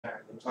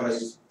para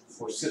isso.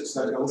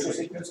 Cidade Gaúcha, eu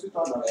sei que tem um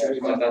escritório lá.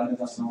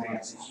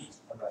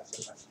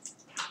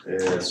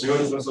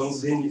 Senhores, nós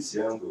estamos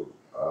reiniciando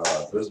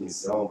a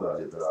transmissão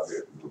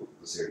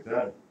do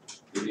certame.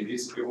 Ele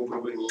disse que houve um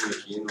probleminha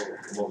aqui no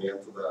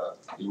momento do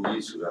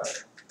início da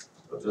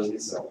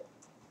transmissão.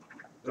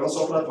 Então,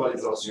 só para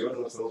atualizar os senhores,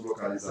 nós estamos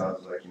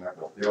localizados aqui na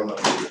Copel, na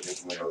Rua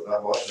Tempo Maior da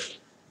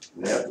Rocha,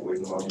 Neto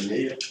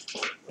 896,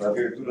 para a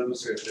abertura do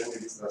certame de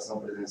licitação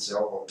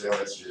presencial Copel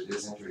SGD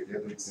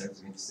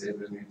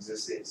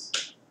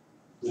 180.826/2016.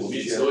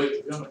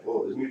 2018, viu?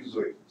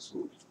 2018,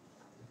 desculpe.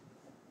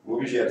 O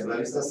objeto da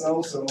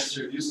licitação são os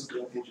serviços de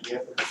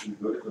atendimento a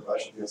consumidores de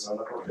baixa tensão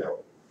na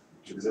Copel,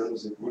 utilizando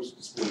os recursos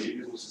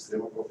disponíveis no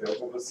sistema Copel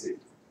com você,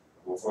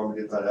 conforme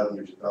detalhado no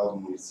edital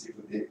do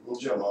município de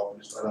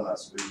Indianópolis, Paraná,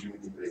 sob regime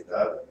de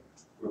empreitada,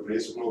 por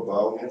preço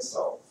global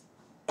mensal.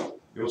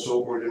 Eu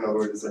sou o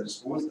coordenador dessa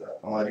disputa,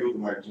 Amarildo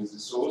Martins de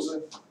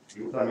Souza,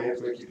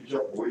 juntamente com a equipe de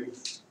apoio,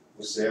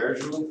 o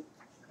Sérgio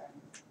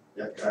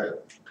e a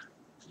Carla.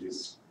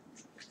 Isso.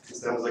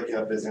 Estamos aqui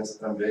na presença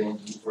também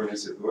do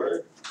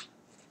fornecedor,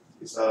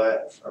 que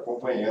está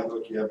acompanhando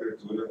aqui a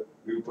abertura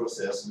e o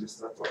processo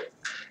licitatório.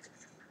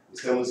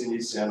 Estamos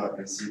iniciando, a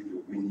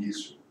princípio, o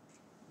início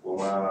com o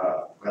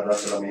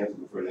cadastramento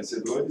dos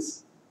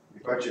fornecedores e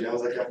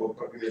partiremos daqui a pouco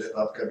para a primeira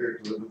etapa, que é a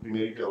abertura do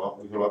primeiro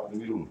envelope, o envelope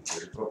número 1, que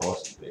é de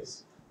proposta de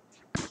preço.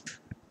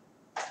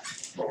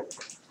 Bom.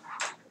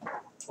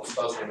 Vamos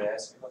dar os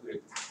DMS,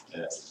 Rodrigo.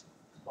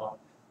 Bom.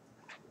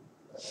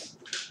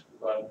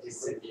 Agora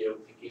recebi, eu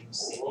fiquei no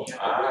sininho.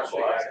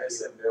 Agora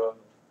recebeu.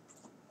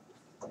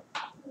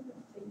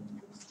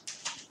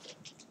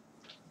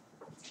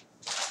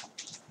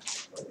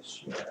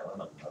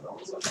 Ela não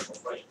usa, não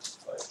vai.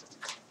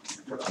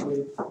 Não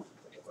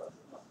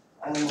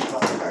está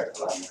na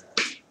carta lá, né?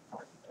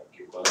 É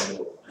porque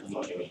quando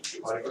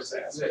olha o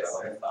processo,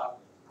 ela não está.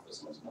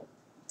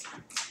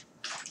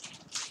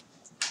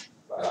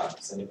 Vai lá,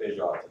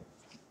 CNPJ.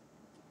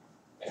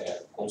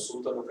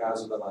 Consulta no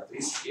caso da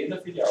matriz e da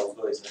filial, os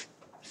dois, né?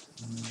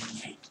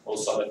 Ou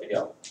só da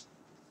filial?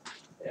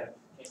 Quem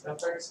está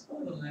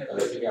participando, né? Da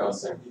filial,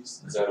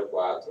 serviço, né?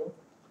 04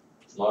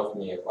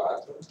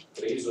 964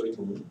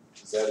 381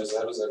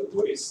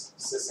 0002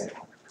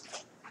 60.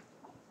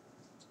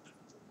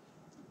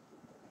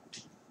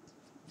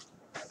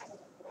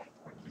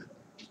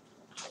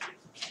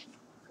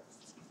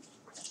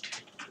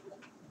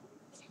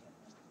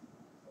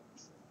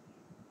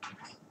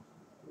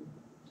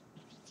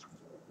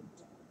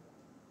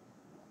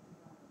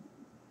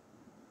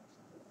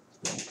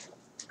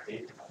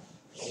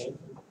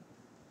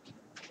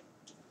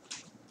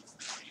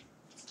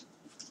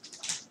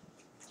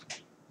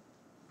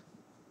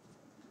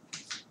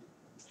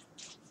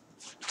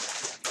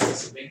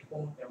 Se bem que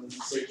como tem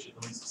algumas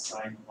certidões que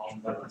saem no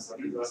nome da nossa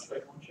vida, eu acho que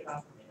vai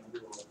tirar também.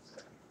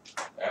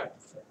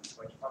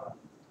 Pode falar.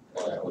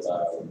 O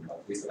da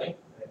matriz também?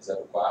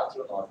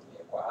 04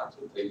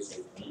 964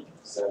 381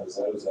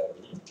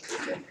 0001.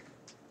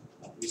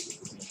 Isso,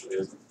 por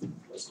gentileza.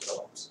 Nós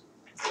falamos.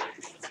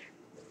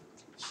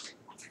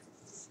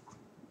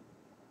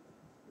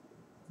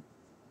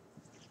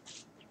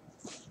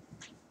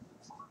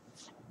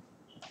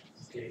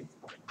 Ok.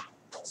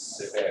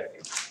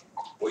 CPF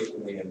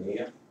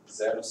 866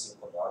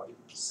 059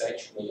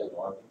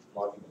 769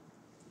 91.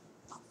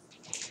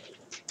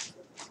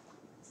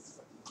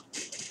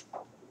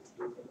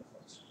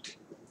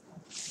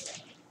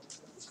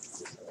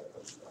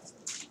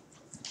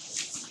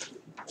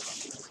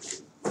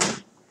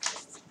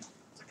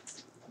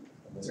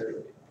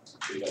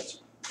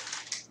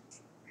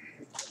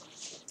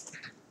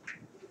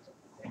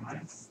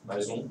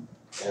 Mais um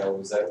é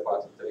o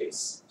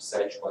 043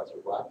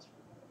 744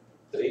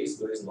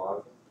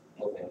 329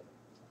 90.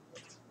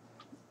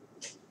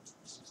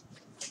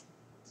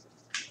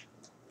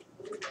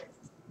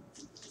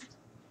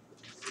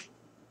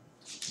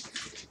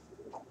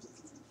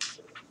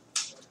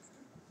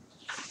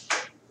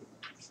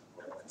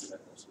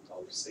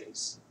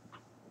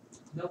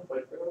 Não,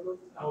 pode pegar o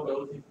da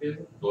outra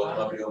empresa. Do outro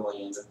não abriu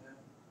amanhã ainda.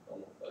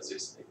 Vamos fazer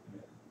isso aí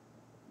primeiro.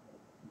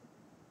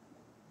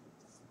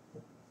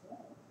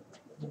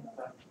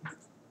 Tá.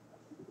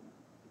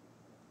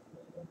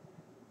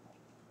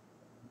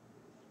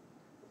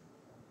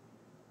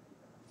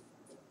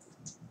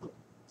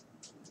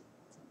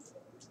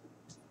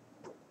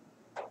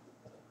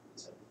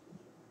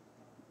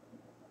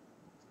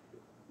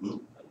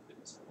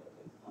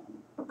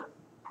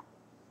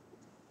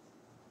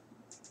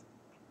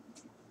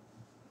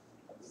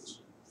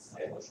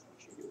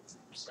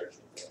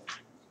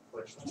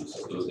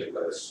 Essas duas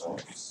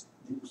declarações.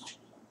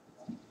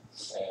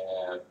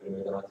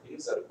 Primeiro da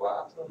matriz,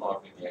 04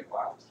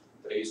 964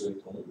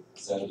 381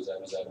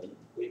 0001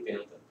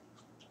 80.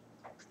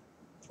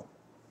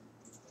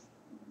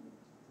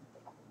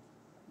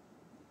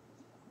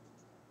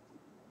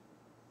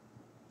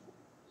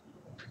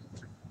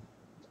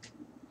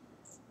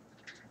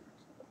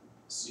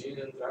 Se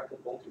entrar com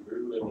ponto e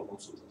vírgula, eu não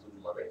consulto tudo de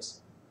uma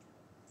vez.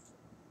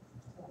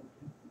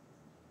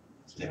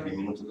 Tem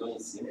imprimindo tudo lá em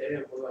cima.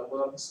 Eu vou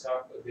lá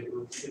buscar,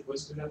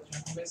 depois que eu já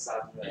tinha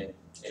começado. Já.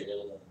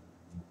 Ele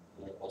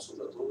não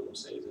consulta tudo, não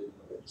sei, ele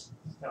não vez.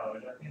 Não, a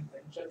gente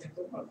já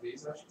tentou uma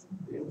vez, acho que não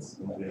deu.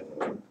 Não deu,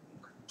 não.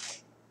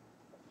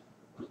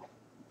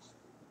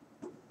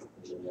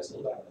 O GMS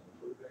não dá, né? Não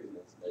foi 3,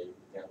 né? Daí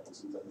tem a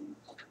consulta ali.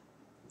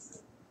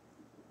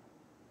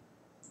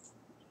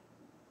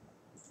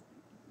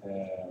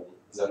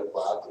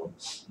 04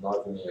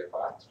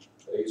 964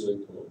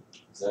 381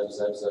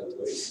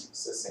 0002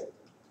 60.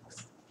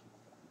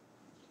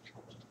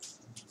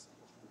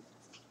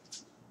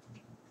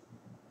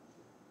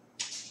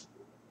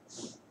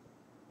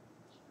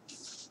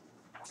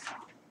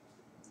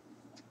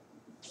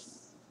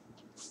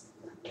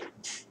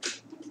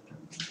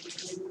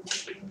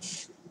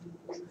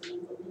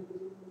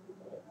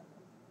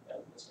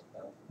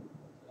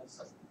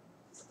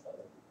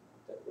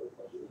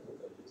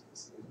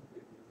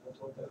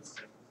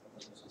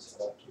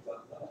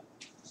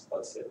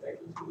 Pode ser até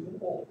que inclusive um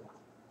bom.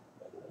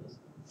 Vamos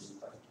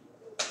visitar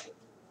aqui.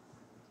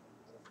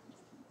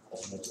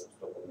 Como os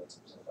documentos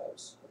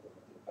apresentados, como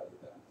tem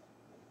qualidade,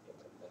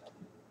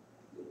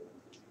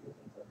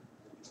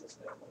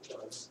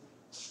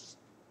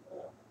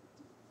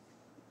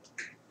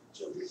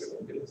 já ouviu que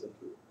alguma empresa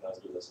que a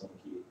duração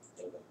aqui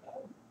tem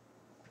inventado?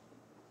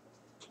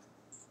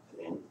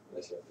 Tem.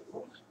 Vai ser a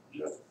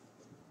Já.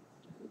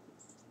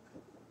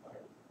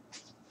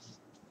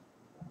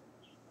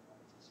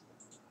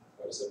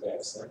 Agora o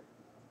CPF, né?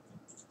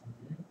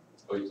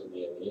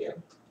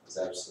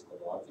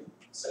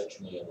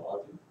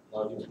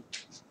 866-059-769-91.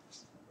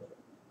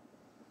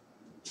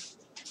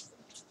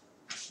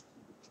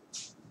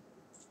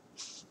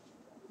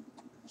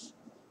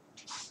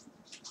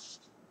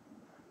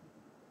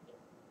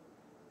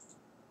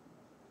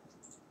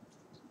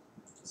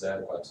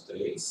 Zero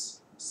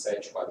 43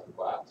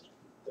 744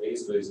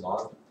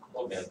 329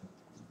 90.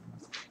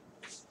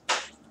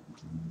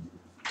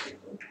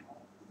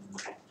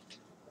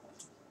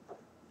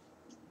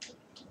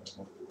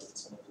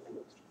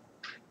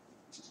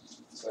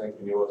 Você vai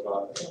imprimir outro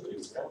lá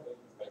também?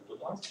 Vai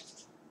tudo lá?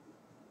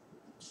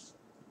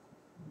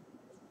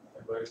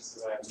 Agora você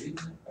vai abrir,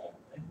 né?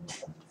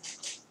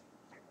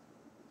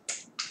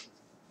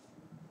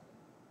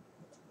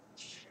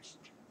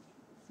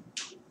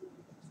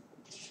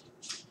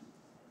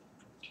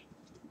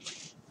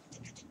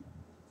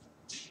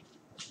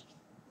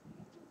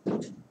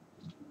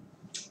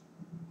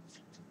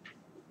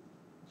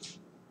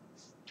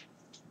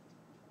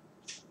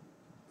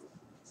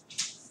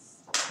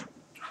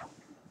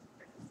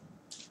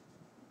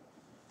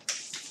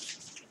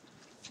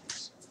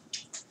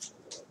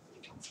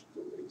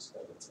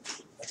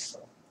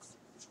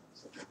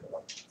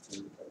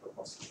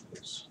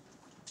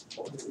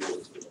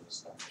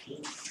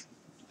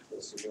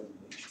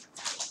 Possivelmente,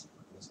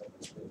 começar a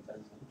experimentar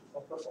junto com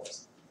a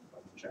proposta. A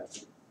gente já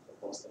tem a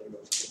proposta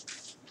legal.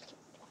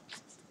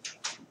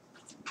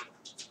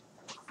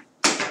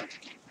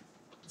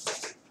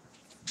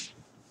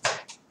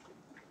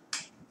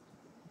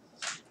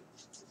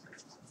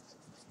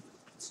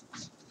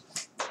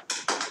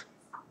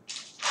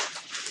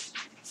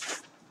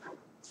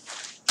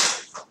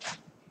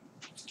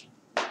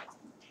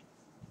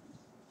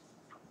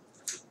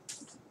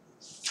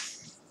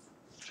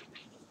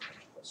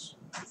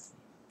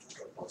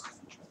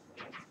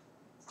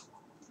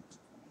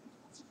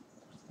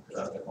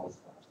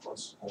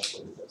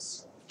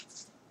 Consolidação.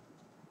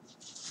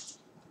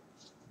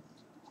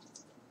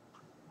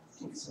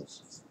 Quem são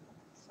os?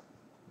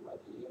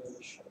 Maria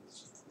Alexandre.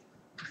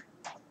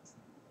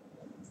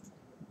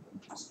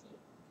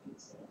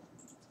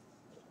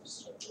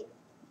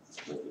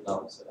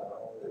 Não, será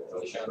o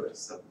Alexandre.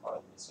 A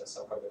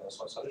administração caberá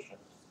só o Alexandre.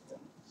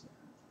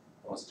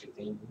 Nossa, que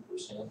tem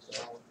 1%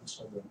 é um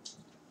funcionário.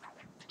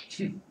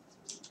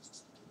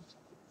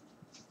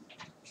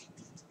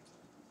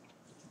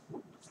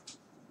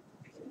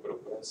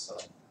 Procuração.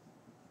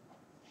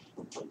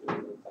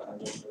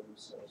 Secretário de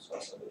produção,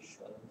 sócio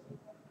Alexandre.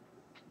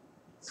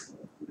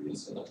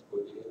 Esse não por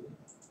ele.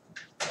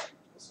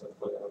 Esse não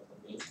por ela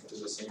também.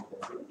 Mas assim,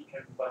 encontrou.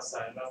 Quer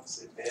passar já o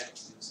CPF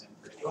se você não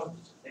pegou?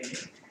 Tem.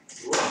 Deixa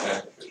eu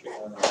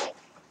chegar na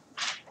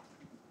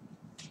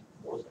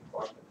outra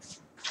porta.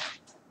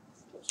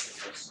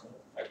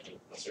 Aqui,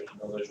 na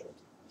certidão da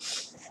junta.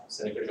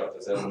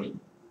 CNPJ 01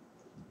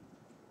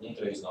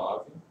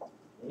 139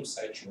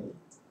 171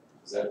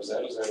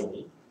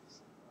 0001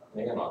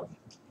 69.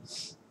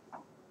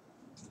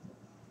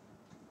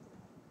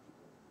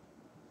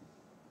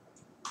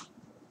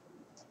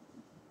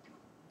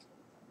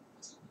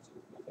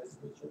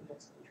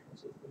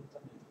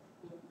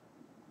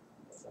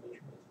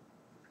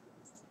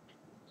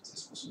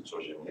 Vocês consultam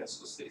o GMS,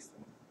 vocês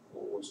também.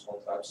 Os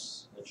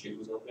contratos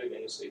antigos não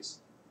prevêem os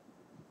 6.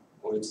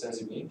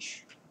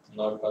 820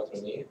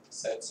 946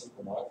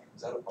 759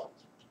 04.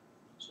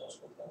 São os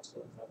contratos que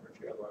vão entrar a partir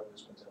de agora,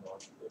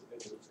 2019, que deve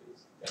prever os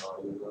 6. É a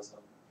nova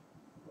legislação.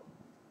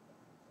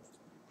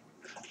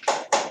 Então,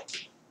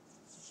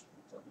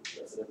 a gente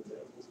vai fazer o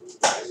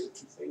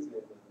 6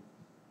 vezes.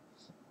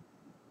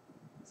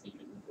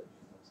 180.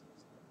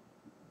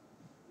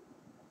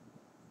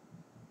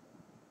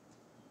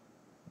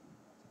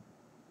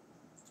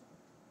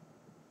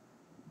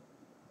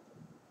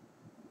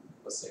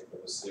 Passei para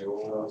você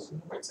o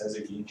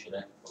 820,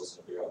 né? O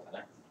CNPJ,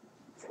 né?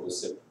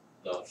 Você,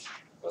 não,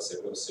 passei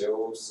para você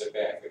o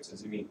CPF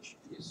 820.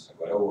 Isso.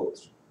 Agora é o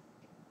outro.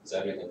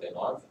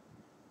 089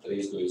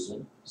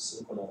 321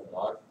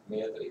 599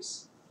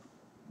 63.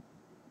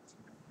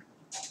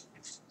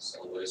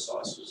 São 2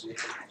 sócios e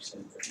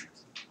CNPJ.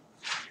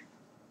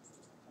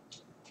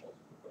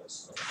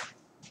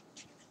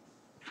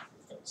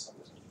 Declaração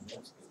dos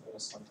rendimentos,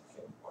 declaração do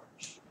pequeno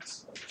porte.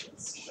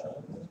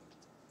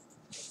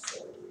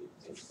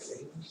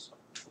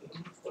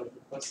 Pode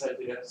passar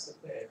direto ao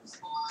CPF.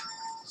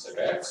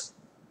 CPF?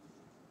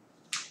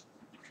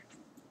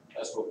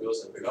 Essa copiou o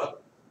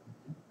CNPJ?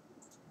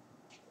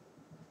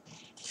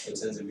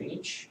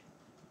 820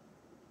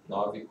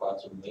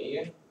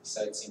 946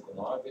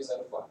 759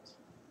 04.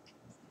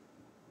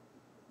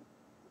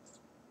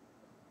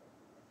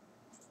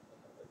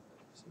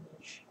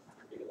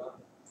 Peguei lá.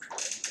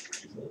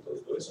 Junta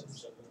os dois, não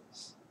sei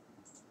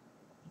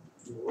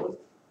o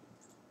outro.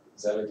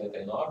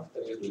 089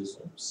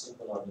 321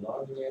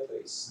 599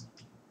 63.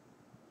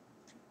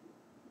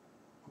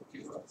 O que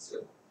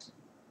aconteceu?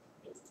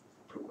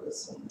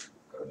 Procuração.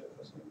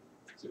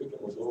 Você viu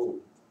que mudou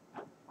o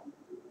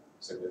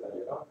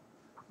secretário-geral?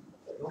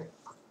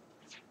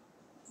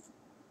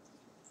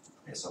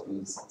 É só pela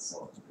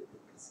licitação.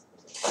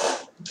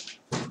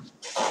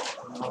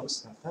 Não,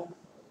 está, tá?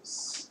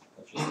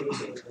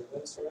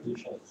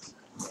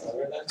 Na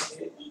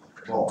verdade,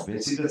 Bom,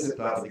 vencida essa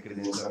etapa de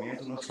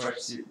credenciamento, nós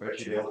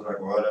partiremos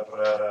agora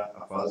para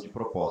a fase de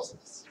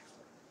propostas.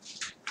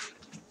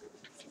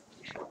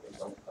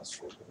 então,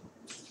 passou.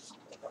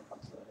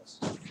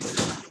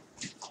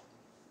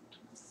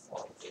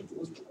 Tem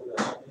 2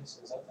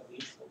 procurações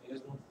exatamente com o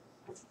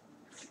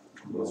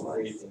mesmo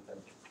item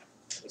também.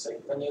 Esse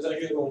aqui também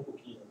exagerou um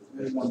pouquinho.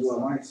 Ele mandou a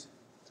mais?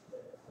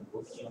 Um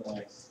pouquinho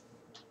mais.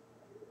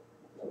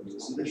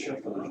 Vamos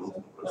deixar tudo junto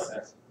no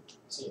processo.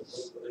 Sim,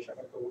 vou deixar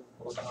para que eu vou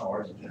colocar na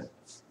ordem. Né?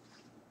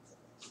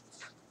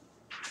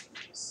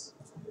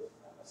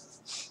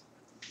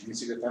 O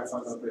secretário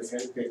fala que ela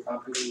prefere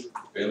pecar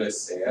Pelo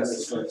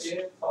excesso,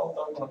 porque falta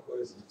alguma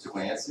coisa. Você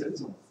conhece eles?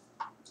 Não?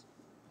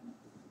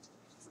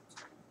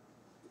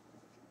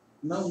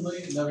 Não,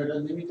 na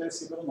verdade nem me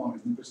interessei pelo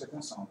nome, não prestei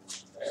atenção.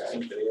 É a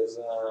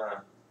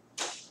empresa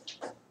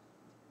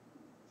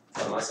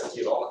Farmácia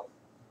Quirola.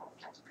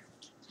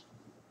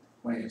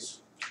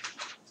 Conheço.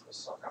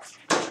 Só cá.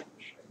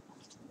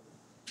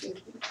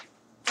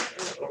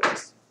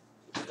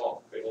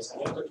 Bom,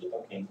 credenciamento aqui tá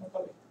ok, então tá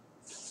bem.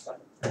 Tá?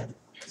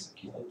 Esse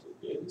aqui é tudo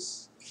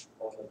deles.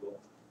 Conta do.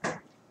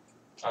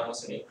 Ah, não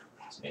assinei.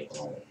 Assinei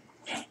com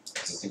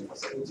Você tem que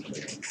fazer tudo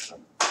isso.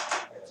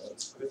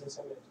 antes do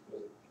credenciamento.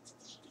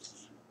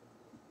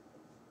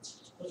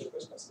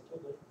 Depois passa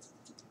tudo.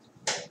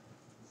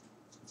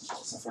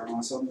 Essa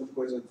farmácia é uma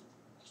coisa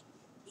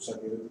do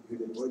saber que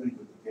depois, né,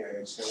 que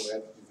é esse é o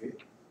Evo de ver.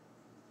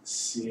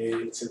 Se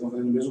eles vão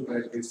fazer no mesmo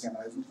prédio que eles têm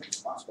lá, eles não têm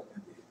espaço para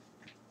atender.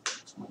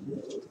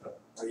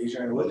 Aí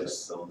já é outra.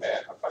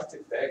 A parte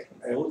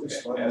técnica É outra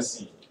história. É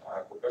assim,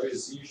 a Copel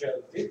exige a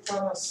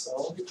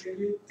declaração de que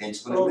ele Tem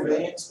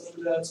provém a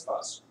disponibilidade de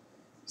espaço.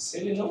 Se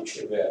ele não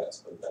tiver a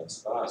disponibilidade de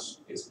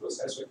espaço, esse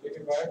processo aqui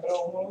ele vai para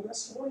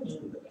homologação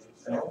ainda. Né?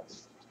 Então,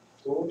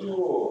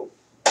 tudo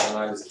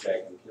análise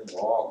técnica em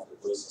loco,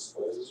 depois essas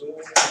coisas, o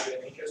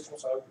gerente é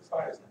responsável que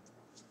faz. Né?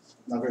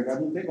 Na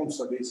verdade, não tem como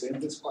saber isso aí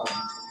antecipado.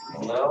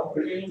 Não,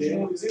 porque a gente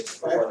não existe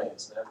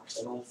componentes, né?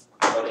 Você não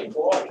nem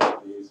pode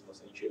fazer isso no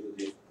sentido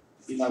de.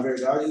 E na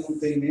verdade não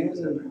tem nenhum.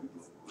 Né?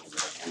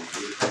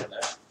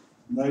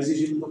 Não é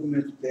exigido um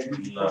documento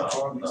técnico que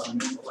conforme isso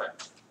também. Não é.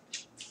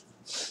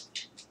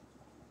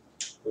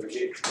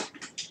 Porque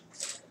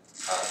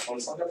a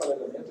condição de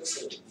aparelhamento é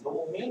assim, no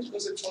momento da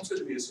execução do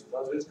serviço.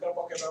 Então, às vezes, o cara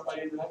pode quebrar a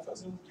parede lá e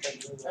fazer um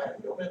caminho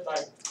e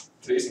aumentar em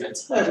 3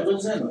 metros. É, eu estou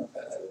dizendo,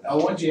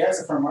 aonde é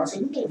essa farmácia,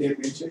 eu não tem, de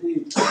repente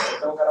ele.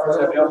 Então, o cara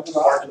vai abrir a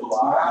porta do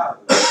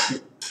lado.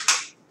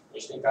 A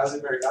gente tem casa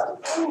de mercado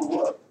que tá na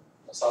rua,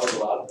 na sala do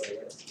lado, tá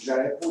ligado?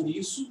 Já é por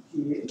isso que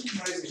ele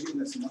não é exigido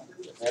nesse não.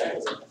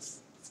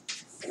 Exatamente.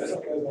 A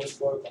mesma coisa, vamos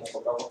supor, quando eu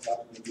colocar o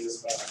contato de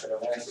empresa para a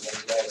caminhonete, o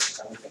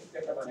cara não tem que ter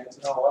a caminhonete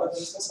na hora da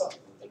licitação,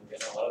 não tem que ter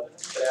na hora da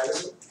entrega.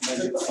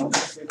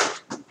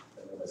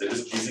 Mas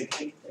eles dizem que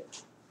tem que ter.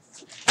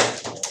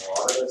 Na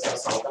hora da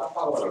licitação, o cara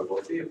fala, olha, eu vou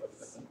ter, vai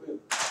ficar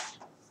tranquilo.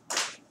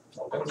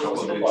 Não temos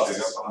outras propostas.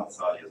 Chegar para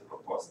lançar aí as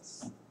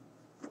propostas.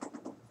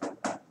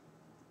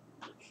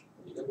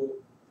 Liga boa.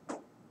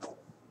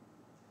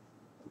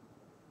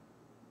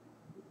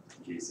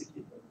 Que é esse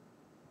aqui?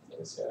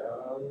 Esse é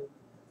uma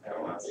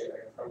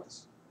farmácia.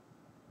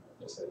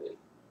 Esse é dele.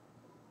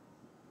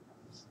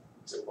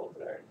 Se eu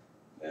comprar,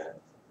 né?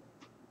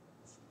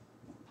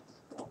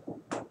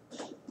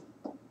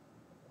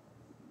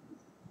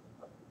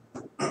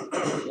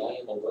 Lá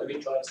em Rondônia é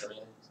 20 horas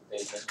também, né? Você tem,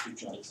 né?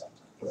 20 horas.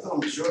 Não,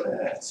 o senhor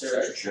é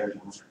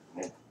Sérgio,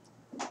 né?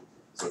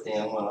 Só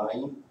tem uma lá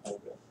em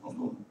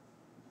Rondônia.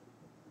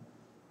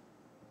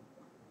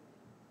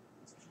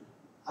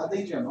 A da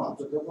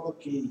Indianópolis, eu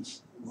coloquei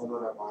o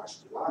valor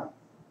abaixo de lá,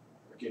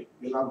 porque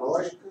pela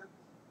lógica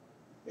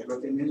E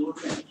agora tem menos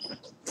outro.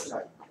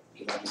 Sai.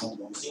 Que lá não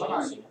vamos Sim,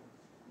 falar. sim.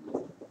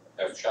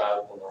 É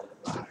puxado ou não.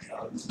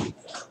 A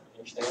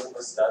gente tem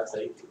algumas cidades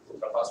aí que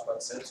ultrapassam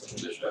 400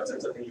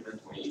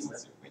 atendimentos por mês, né?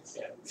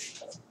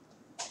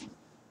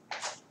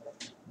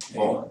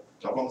 Bom,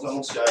 então vamos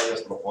anunciar aí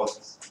as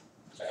propostas.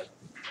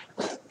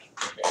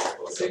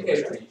 Você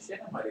quer preencher,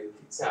 né, Maria? O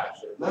que você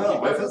acha? Não,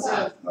 vai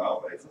fazer.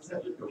 Não, vai fazer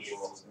ali, que eu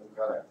vou ser um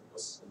cara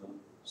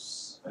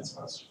mais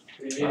fácil.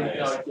 Primeiro,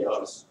 então, aqui,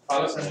 ó.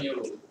 Fala pra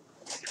mim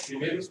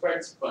primeiro os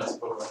participantes,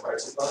 por favor.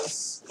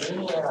 Participantes,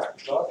 um é a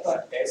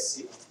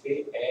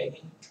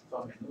JSPR.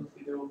 Só um minuto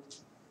que deu.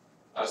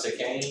 Você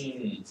quer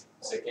em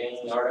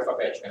ordem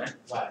alfabética, né?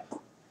 Vai.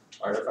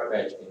 Ordem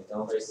alfabética.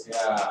 Então vai ser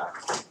a.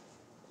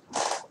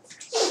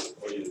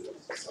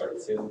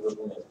 Ordem do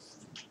documento.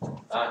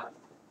 Tá?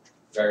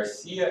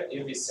 Garcia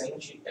e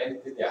Vicente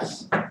LTDA.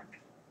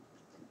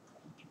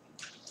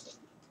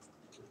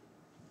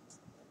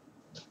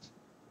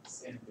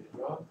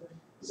 CNPJ.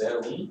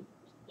 01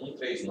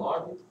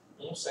 139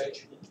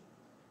 171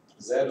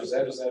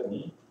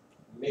 0001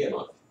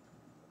 69.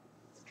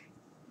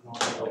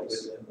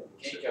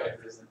 Quem que é o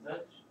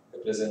representante? O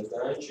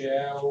representante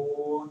é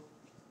o.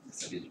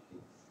 Sabia de quem?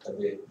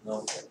 Cadê?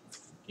 Não,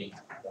 quem?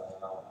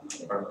 Da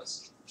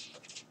farmácia.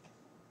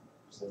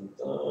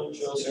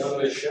 Representante é o senhor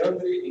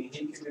Alexandre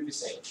Henrique de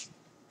Vicente.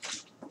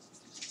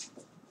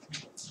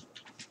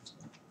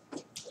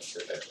 Acho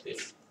que deve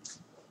ter.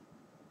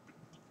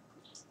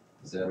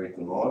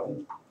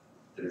 089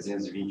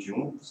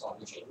 321 Só um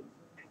minutinho.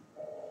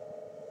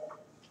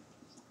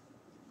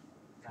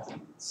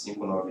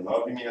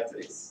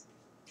 59963.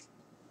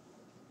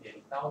 Ele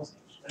está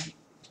ausente, né?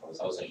 Vamos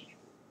ausente.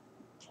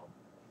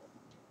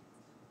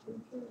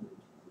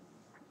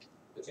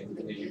 Eu tenho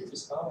que registro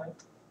fiscal, né?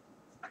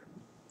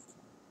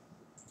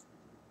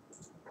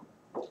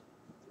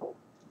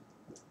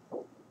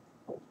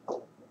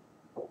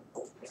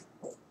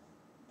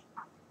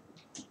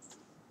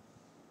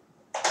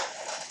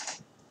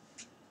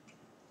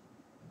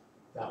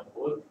 Tá,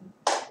 outro.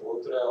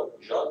 Outro é o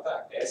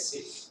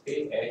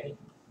JSPR.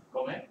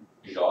 Como é?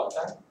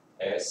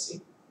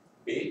 JSPR.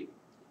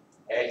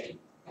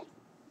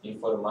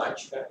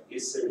 Informática e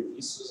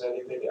Serviços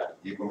LTDA.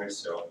 E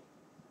comercial.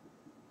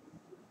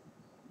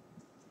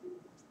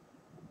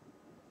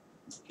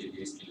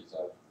 Queria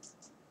estilizar.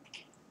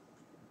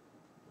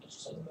 Acho que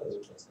só no Brasil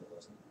tem esse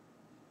negócio, né?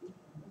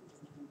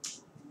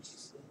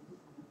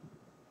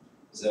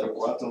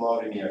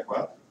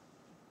 04964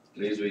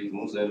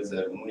 381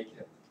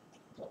 00180.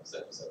 Não,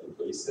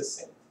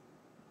 00260.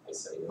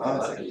 Esse aí é Ah,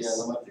 essa aqui é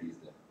na matriz,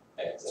 né?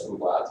 É,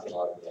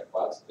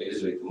 04964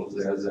 381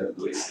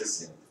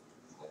 00260.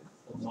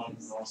 O nome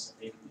do nosso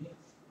amigo.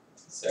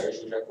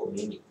 Sérgio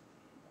Giacomini.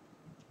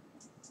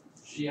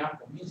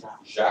 Giacomini.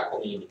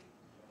 Giacomini.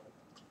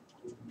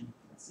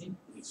 Assim?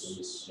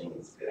 Isso.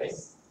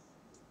 866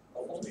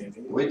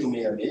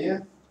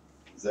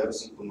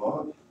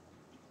 059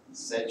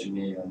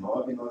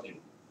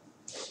 76991.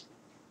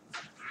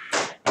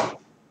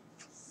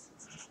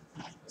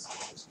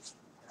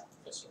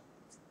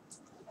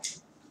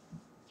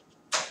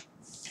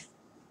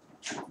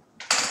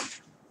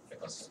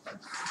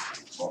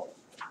 Bom,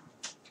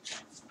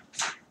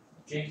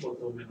 Quem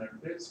botou o menor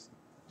preço?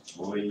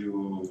 foi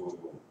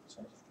o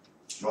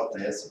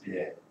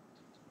JSPR.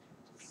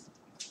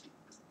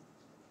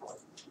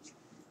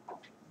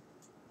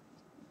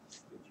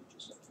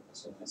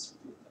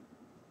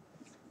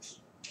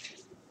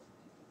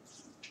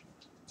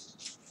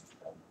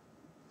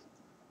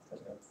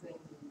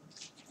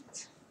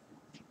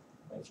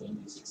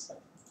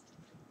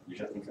 E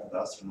já tem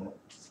cadastro, né?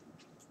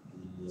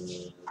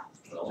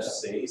 Não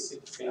sei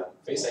se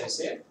fez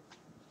CRC?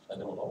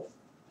 Ainda não.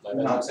 Mas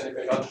Não. vai dar um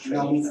CNPJ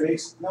Não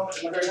fez. Não, na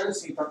verdade,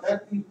 assim, está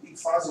até em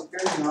fase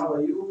terminal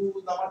aí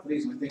o da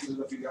matriz, mas tem que fazer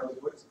da filial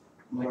depois.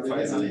 Como é que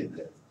faz a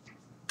letra?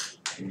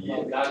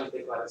 O dado de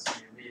declaração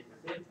de e-mail, tá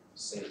feito?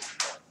 Sim.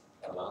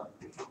 Tá lá.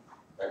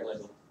 Pega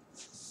mais um.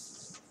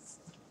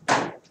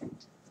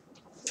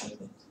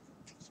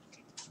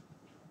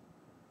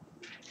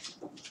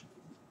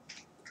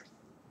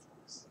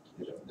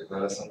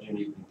 Declaração de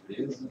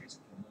microempresa.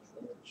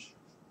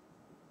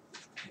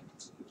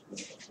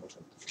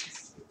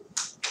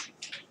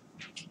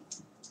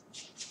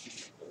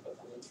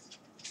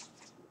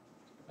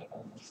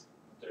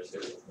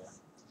 Terceiro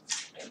documento.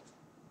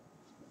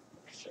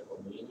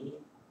 Giacomini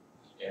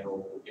é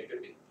o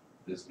EPP.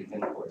 Preço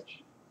pequeno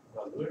porte.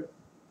 Valor?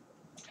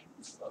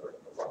 Valor da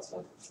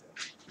proposta.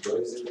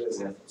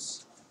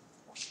 2.300.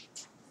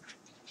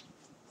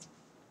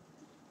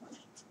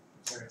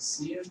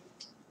 Garcia.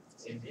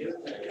 E-mail.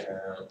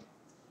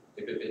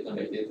 EPP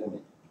também. EPP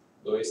também.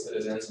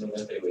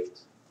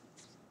 2.398.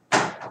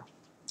 Tá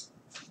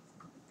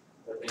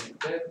bem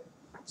até?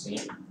 Sim,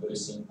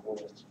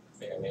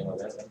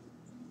 256690.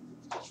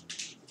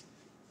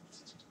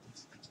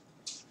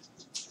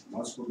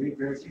 Nossa, ficou bem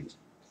perto aqui.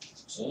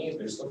 Sim,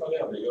 por isso que eu falei,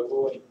 a briga é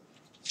boa, hein?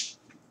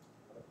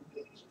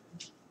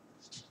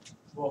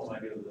 Bom,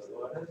 Marildo,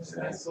 agora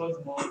está em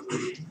suas mãos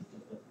aí.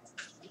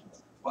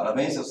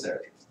 Parabéns, seu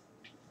Sérgio.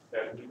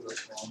 Pega o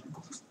microfone.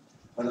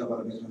 Vai dar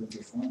parabéns no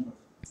microfone.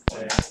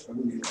 Tá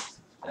bonito.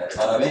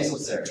 Parabéns ao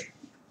Sérgio.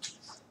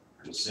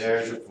 O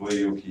Sérgio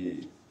foi o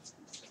que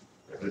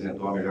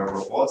apresentou a melhor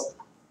proposta.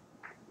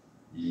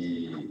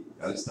 E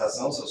a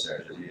licitação, seu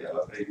Sérgio,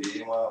 ela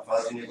prevê uma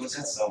fase de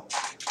negociação,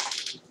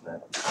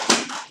 né?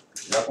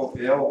 E a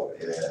Copel,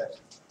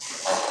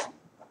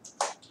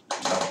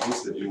 na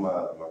busca de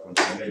uma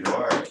condição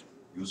melhor,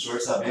 e o senhor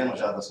sabendo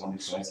já das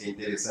condições, que é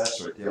interessante o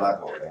senhor ter lá,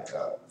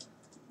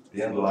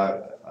 tendo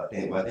lá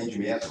o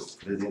atendimento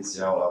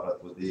presencial lá para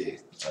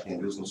poder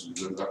atender os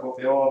consumidores da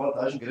Copel, é uma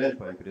vantagem grande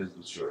para a empresa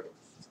do senhor.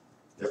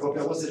 E a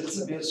Copel gostaria de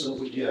saber se o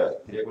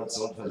senhor teria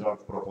condição de fazer uma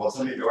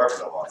proposta melhor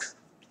para nós.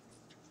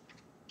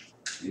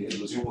 E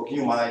reduzir um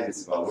pouquinho mais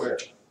esse valor,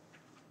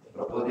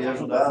 para poder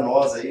ajudar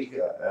nós aí,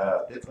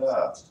 até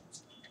para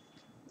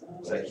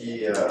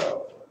que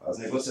as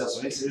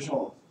negociações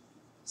sejam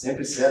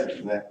sempre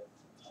sérias, né?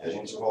 Que a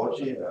gente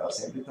volte a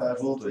sempre estar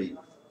junto aí,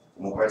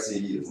 como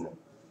parcerias, né?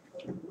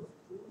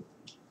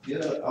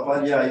 Queria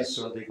avaliar isso, se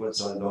o senhor tem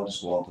condição de dar um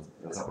desconto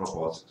nessa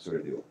proposta que o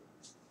senhor deu.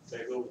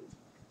 Pegou.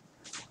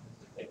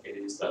 Tem que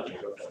registrar o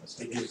microfone.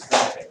 Tem que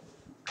registrar.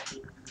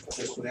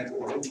 Vocês puderem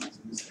correr,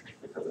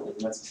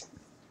 Mas,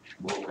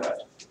 bom,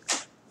 cara.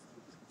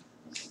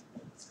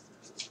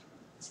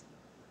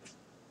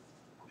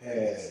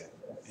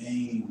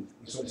 Em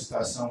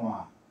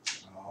solicitação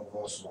ao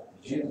vosso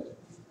pedido,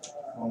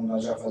 como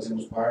nós já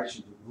fazemos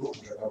parte do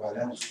grupo, já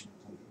trabalhamos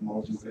com uma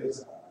outra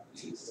empresa,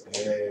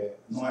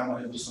 não é uma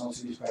redução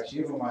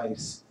significativa,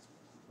 mas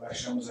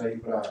baixamos aí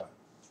para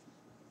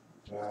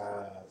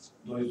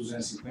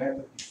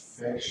 2.250, que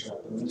fecha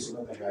pelo menos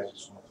R$50 de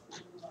desconto.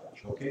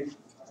 Ok?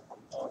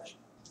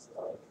 Ótimo.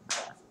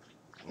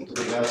 Muito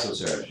obrigado, seu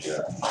Sérgio.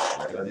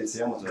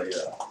 Agradecemos aí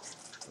a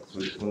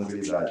sua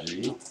disponibilidade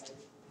aí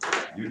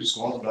e o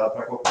desconto dado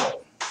para a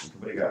Copel. Muito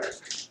obrigado.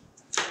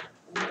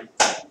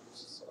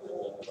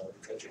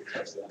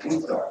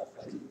 Então,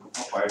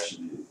 uma parte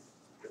de...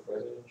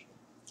 Depois a gente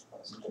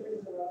faz.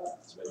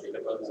 Você vai ter que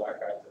atualizar a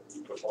carta de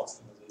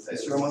proposta. Aí o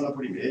senhor manda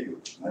por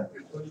e-mail, né?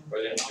 Depois a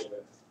gente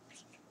vai.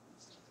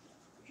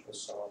 Deixa eu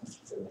só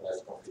terminar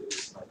de conferir as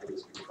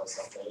assinaturas que eu vou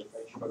passar para ele para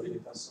a gente fazer a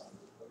habilitação.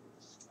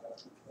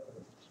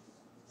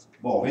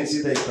 Bom,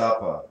 vencida a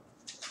etapa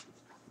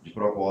de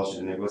proposta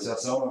de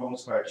negociação, nós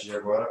vamos partir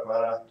agora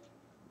para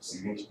o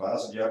seguinte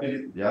passo de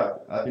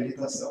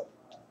habilitação.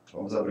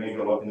 Vamos abrir o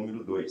envelope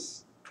número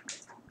 2.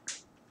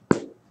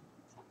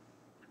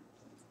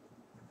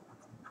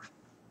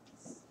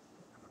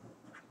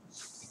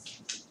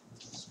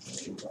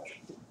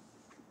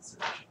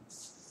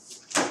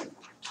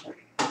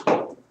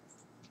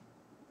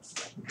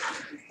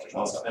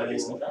 Nossa, peraí,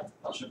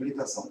 acho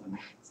habilitação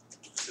também.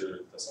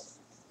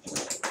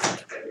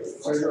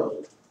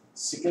 Sérgio,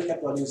 se quer que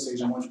atualize isso aí,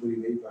 já mande por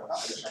e-mail para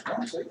deixar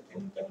claro isso aí. Tem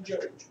um dia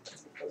útil.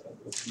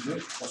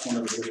 Posso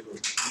mandar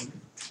depois?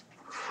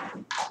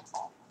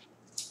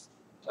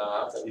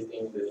 Tá, ali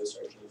tem o endereço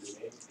certinho do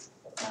e-mail.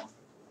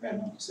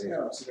 Não, você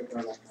vai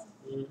para lá.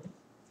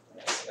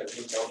 Aqui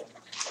então.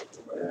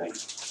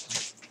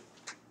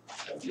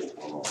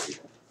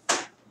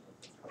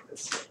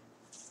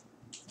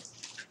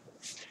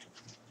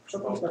 Só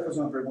para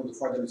fazer uma pergunta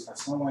fora da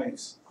licitação,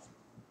 mas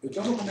eu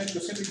tenho um documento que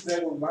eu sempre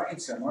entrego lá em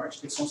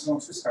Cianorte, que são os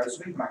sinais fiscais. Isso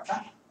vem para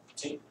cá?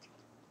 Sim.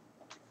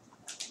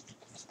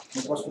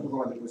 Não posso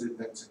protocolar depois ele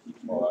pega isso aqui?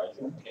 Pode.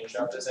 A gente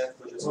já apresenta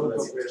para o gestor da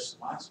O preço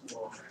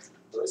máximo?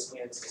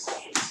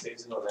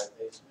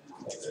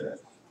 2.566,90.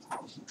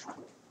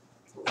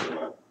 Vou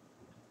confirmar.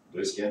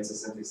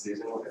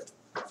 2.566,90.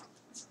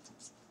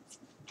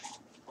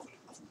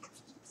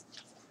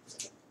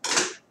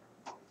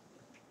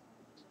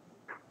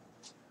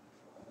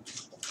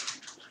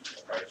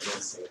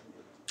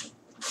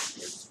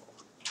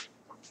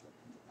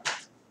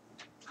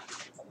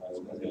 Mais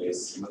uma Mas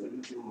vez,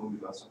 ele tem um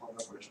número lá, só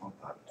mandar por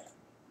descontado.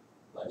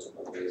 mais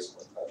uma vez,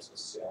 contrato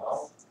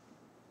social.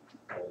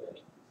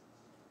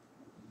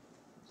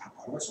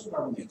 Agora vai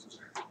sobrar bonito,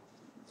 Zé.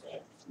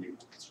 E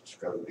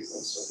certificado de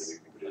condição de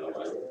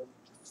microempreendedor.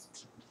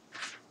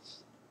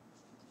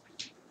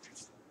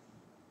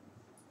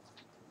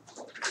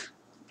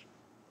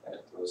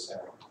 Trouxe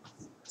a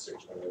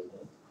certificado.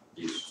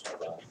 Isso.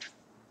 Tá.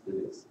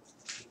 Beleza.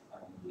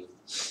 Aí,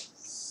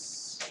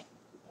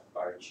 a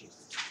parte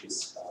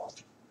fiscal.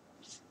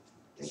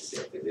 Tem que ser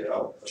a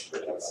federal, acho que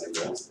vai ser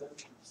Trabalhista,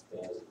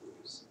 tem as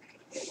duas.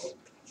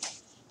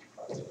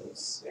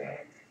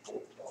 Falência.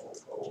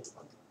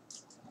 Opa.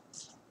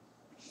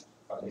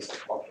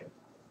 Falência Copel.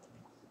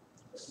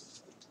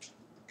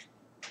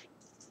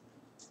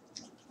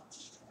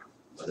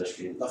 Mas acho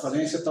que Tá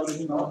fazendo esse tal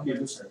original aqui,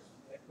 viu, Sérgio?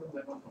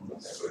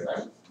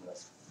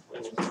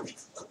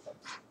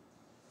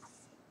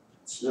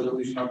 Se tiver o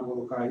original para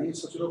colocar aí,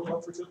 só tirou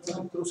foto porque eu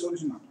não trouxe o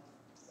original.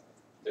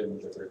 Termo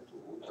de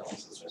abertura. as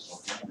ações são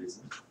contábeis,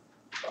 né?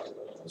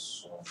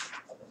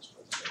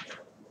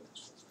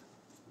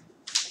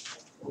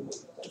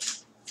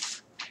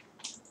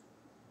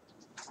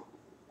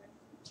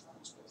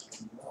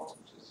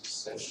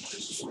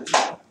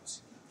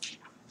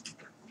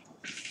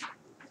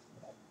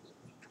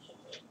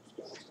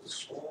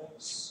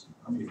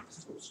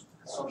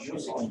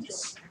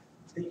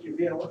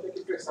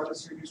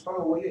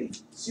 para oi aí.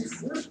 Se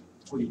for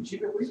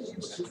Curitiba, é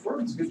Curitiba. Se for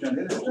Rio de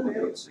Janeiro, é Rio de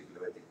Janeiro.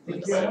 Tem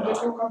que ver onde é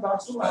que é o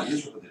cadastro lá.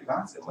 Isso, Rodrigo,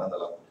 Tá? você manda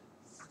lá.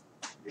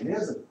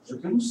 Beleza? Eu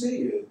não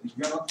sei, tem que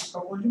ver a nota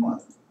fiscal onde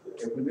manda.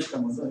 É o primeiro que está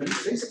mandando, eu não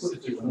sei se é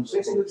Curitiba, não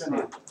sei se é Rio de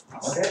Janeiro.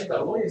 A sede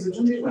da oi é Rio de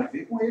Janeiro, vai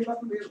ver com ele lá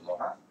primeiro,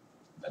 tá?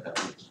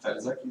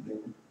 Faz aqui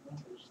dentro.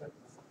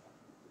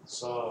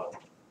 Só.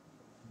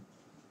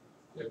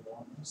 Eu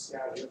vou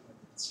anunciar, viu?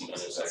 Sim,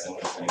 associação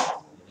de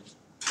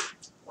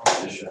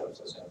deixa a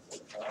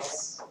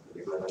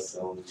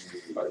declaração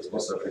de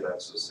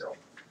responsabilidade social.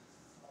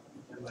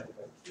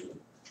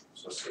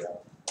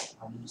 Social.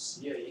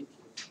 Anuncia aí.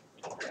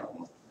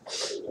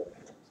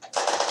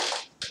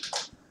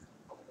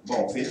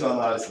 Bom, feita a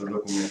análise da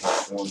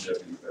documentação de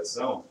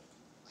habilitação,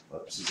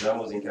 nós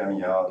precisamos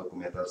encaminhar a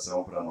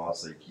documentação para a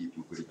nossa equipe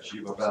em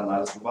Curitiba para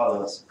análise do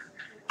balanço,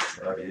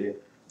 para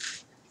ver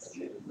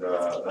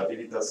da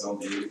habilitação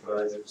dele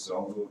para a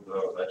execução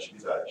da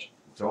atividade.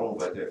 Então,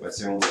 vai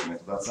ser um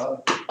documento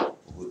datado,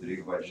 o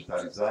Rodrigo vai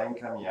digitalizar e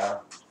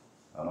encaminhar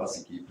a nossa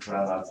equipe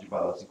para análise de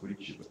balanço em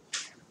Curitiba.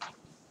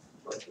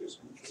 Enquanto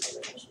isso, a gente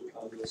vai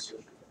consultar os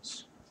seus.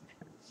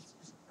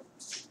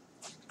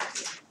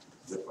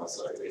 Você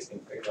passa a vez, tem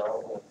que pegar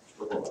o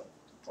chocolate.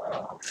 Vai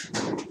lá.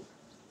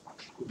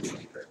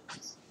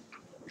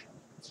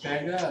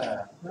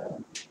 Pega.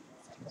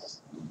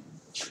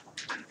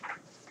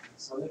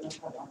 Só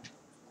levantar lá.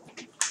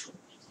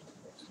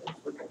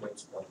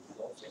 Documentos para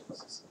não tem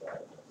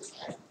necessidade.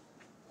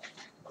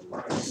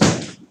 Mas a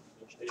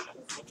gente deixa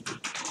no fundo do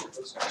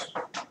processo.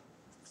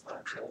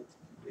 Então,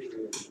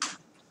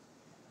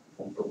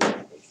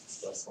 comprovando a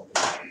situação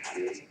da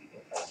empresa,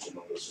 no caso de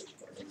uma pessoa que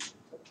também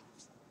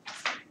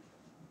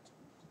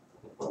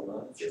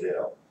comprovando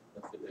Federal.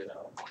 da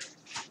federal.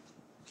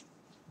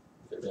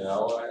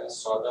 Federal é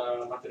só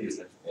da matriz,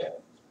 né? É,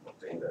 não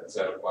tem da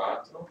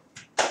 04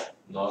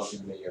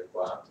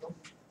 964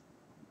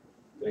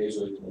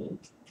 381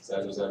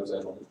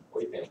 0001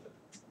 80.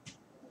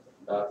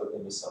 Data da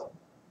emissão: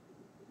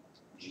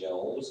 dia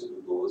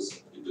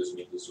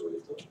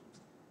 11/12/2018,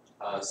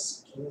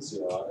 às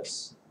 15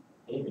 horas,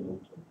 1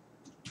 minuto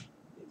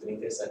e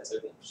 37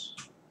 segundos.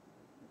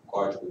 O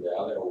código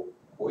dela é o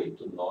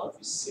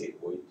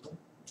 89C8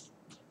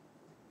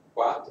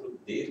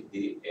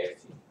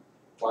 4DDF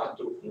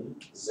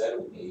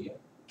 4106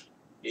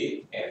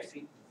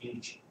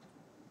 EF20.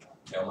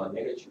 É uma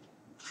negativa.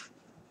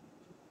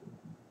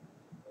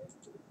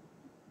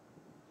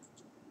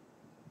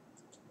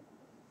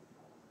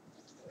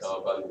 Então a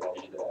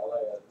validade dela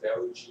é até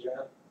o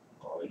dia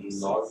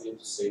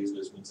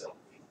 9/6/2019.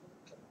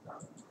 Tá?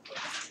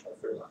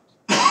 Confirmado.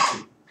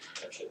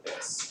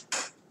 FGTS.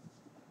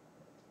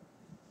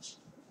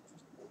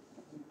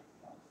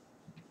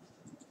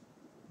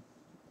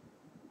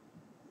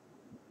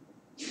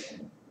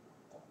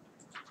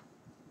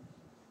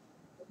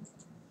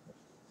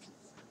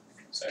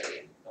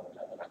 Consegue dar uma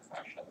olhada na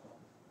caixa? Não.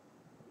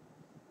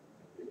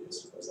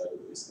 Isso foi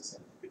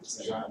 0260.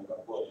 Já.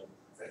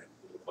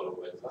 Falou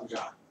com ele lá?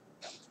 Já.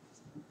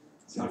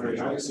 Na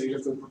verdade, isso aí já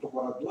foi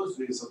protocolado 2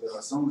 vezes a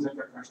alteração, mas é que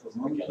a caixa das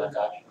mãos. Aqui é na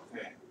caixa.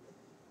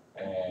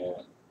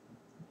 É.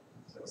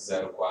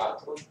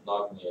 04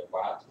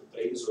 964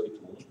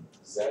 381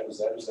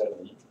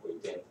 0001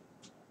 80.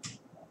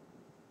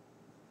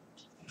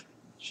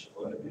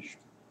 Chegou, né, bicho?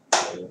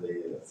 Olha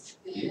aí.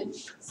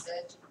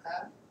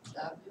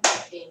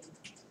 P7KWN.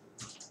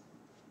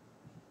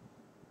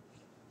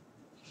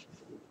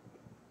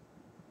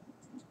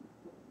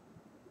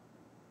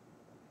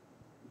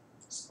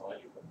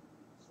 Histórico.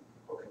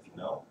 Qual que é a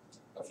final?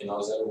 A final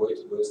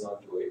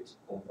 08298,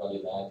 com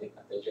validade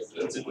até dia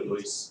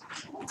 15/2.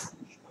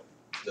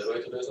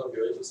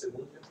 08298, o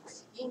segundo dia.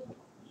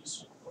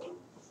 Isso.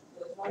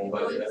 Com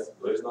validade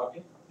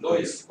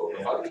 292. Foi o que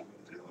eu falei?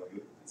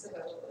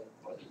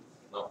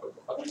 Não, foi o que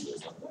eu falei,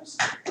 292.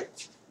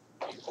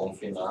 E com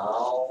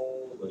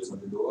final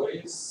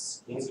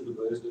 292,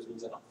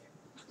 15/2/2019.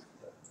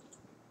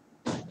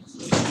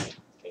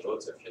 Tem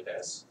outros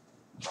FGTS?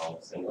 Não,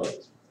 tem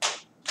outros.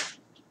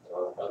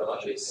 Cada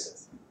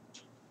matriz.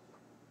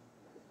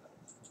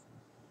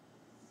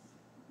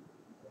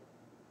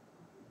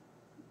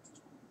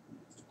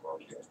 Qual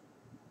que é?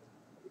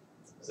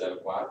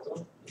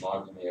 04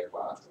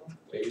 964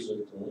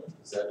 381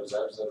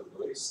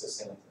 0002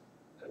 60.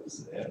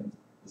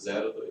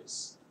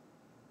 02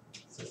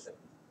 60.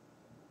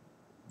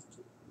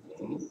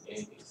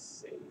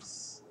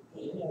 N6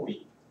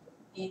 I.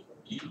 I.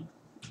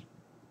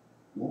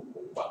 U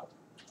 4.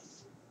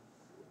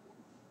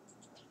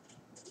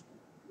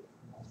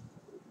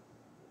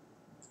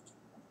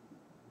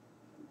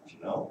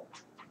 Final?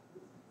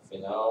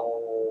 Final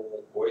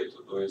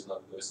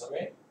 8292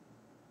 também.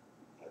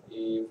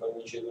 E foi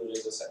emitido no dia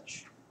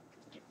 17.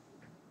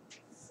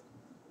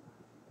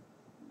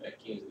 É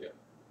 15, viu?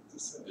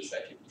 Deixa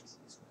aqui 15.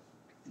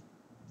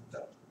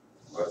 Tá.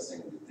 Agora sem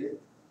NDT?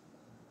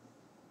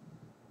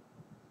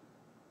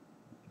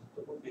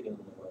 Estou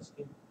conferindo um negócio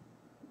aqui.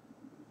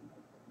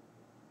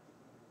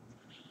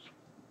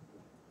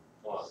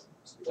 Ó,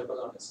 se quiser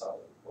fazer uma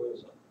ressalva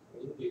depois, ó, o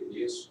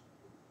endereço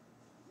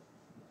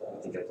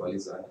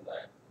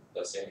atualizar.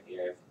 Da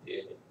CRF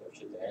dele, da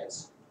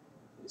FGTS,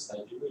 ele está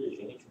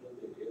divergente no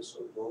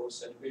endereço do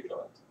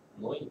CNPJ.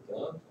 No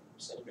entanto,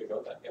 o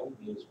CNPJ é o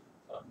mesmo.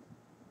 Tá?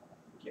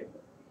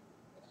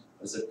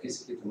 Mas é porque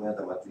esse aqui também é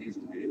da matriz,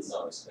 o endereço?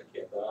 Não, esse daqui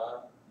é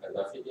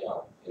da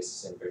filial, esse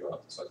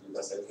CNPJ. Só que ele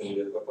está sendo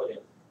vendido para a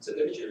Colina. Você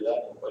teve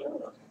utilidade no Colina ou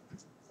não?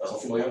 Essa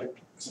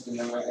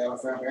filial ela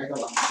foi aberta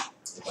lá.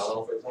 Então ela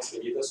não foi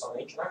transferida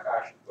somente na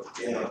Caixa.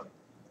 Porque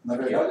Na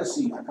verdade,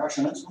 assim, a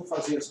Caixa antes não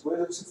fazia as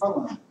coisas se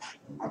falando.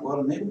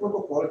 Agora nem o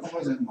protocolo estão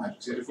fazendo mais.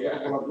 Porque ele foi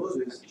protocolado 2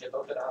 vezes. aqui já está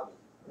alterado.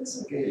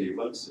 Esse aqui,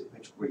 Ivan, a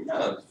gente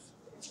cunhado.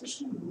 Acho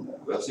que não.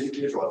 Agora o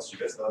CNPJ, se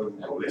tivesse dado algum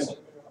problema,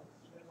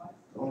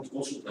 então a gente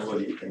consultava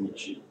ali para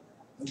emitir.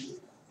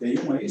 Tem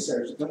um aí,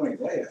 Sérgio, você tem uma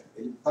ideia?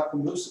 Ele está com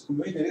o meu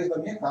endereço da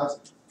minha casa.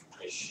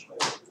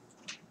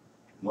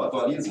 Não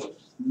atualiza?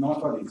 Não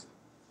atualiza.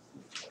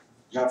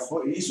 Já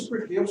foi, isso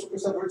porque eu sou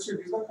prestador de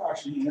serviço da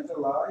Caixa. Ele entra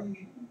lá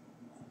e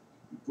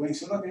põe em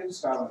cima da mesa dos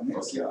caras. Né?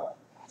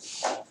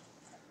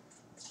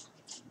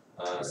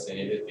 A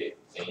CNDT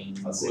tem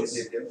A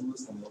CNDT é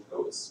duas também.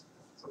 duas.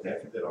 Só tem a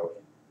federal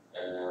aqui.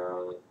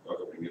 Qual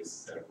que é o primeiro?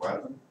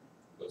 04?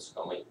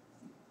 Calma aí.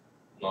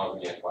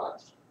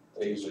 964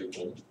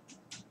 381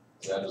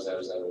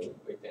 0001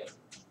 80.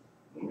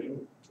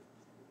 Número?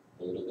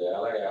 O número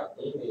dela é a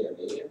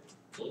 166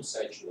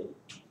 171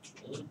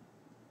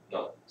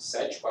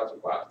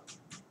 744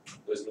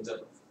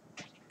 2019.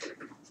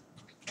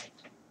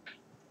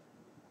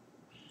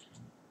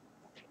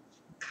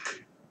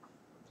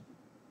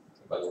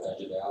 A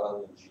validade dela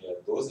no dia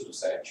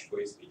 12/7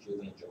 foi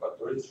expedida no dia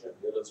 14 de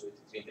janeiro às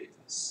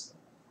 8h33.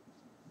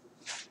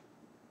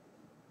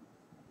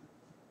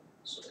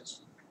 Isso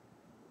mesmo.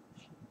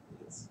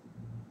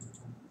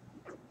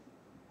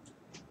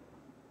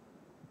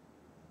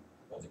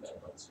 Validade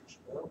da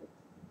certidão.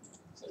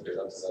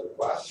 CNPJ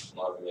 04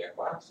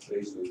 964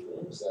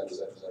 381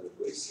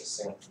 0002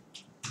 60.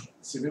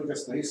 Você viu que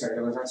essa daí, Sérgio,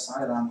 ela já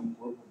sai lá no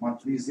corpo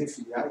matriz e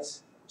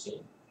filiais?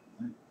 Sim.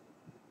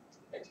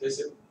 É que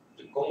desse,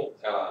 como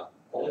ela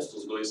consta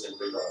os dois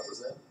CNPJs,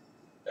 né?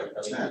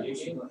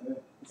 Teoricamente,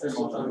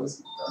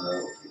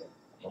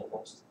 não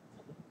consta.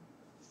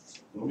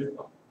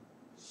 Número?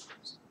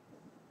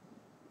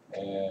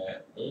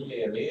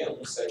 166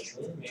 171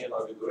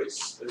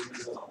 692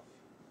 2019.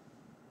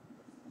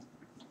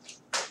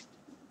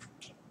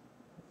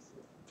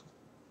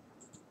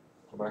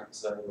 Marca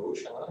Design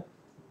Ocean lá.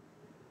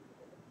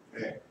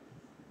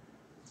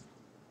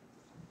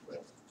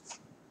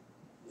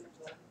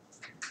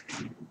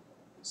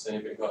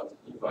 CNPJ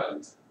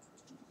inválido.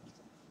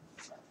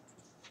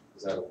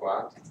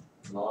 04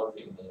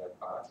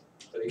 964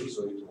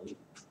 381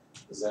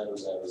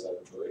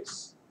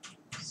 0002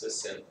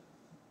 60.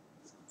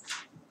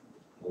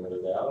 O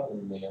número dela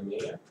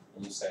 166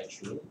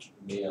 171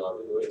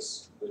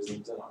 692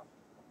 2019.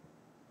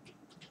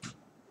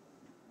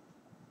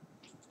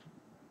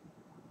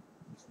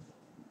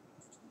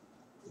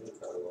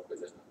 Alguma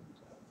coisa errada.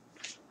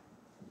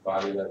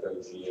 Válida até o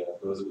dia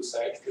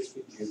 12/7, foi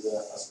expedida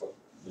às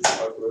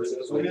 14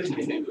 às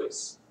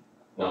 8h32.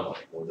 Não,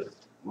 muda.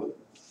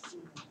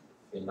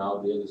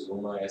 Final deles,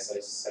 uma é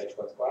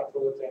 744,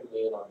 outra é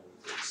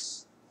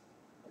 692.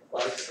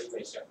 Quase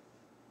sequencial.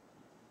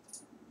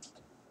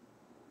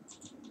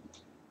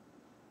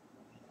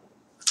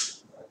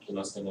 Aqui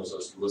nós temos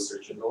as duas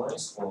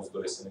certidões com os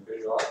dois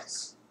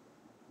CNPJs.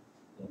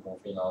 Um com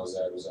final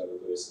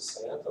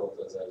 00260,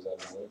 outra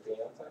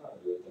 00180, a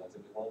de 80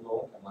 de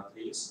Rondon, que é a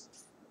matriz,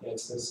 e a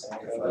de 60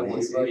 é da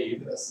Ruiva aí.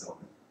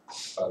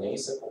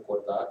 Falência,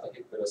 concordata,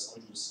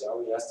 recuperação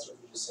judicial e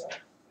extrajudicial.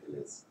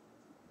 Beleza.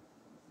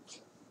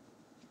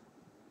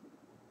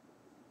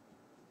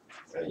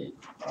 Aí,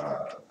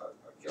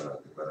 aquela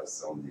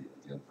declaração de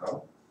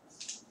ambiental.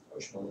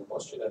 Hoje não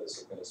posso tirar da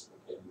sequência,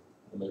 porque ele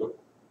numerou.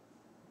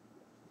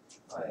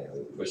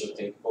 Depois eu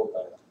tenho que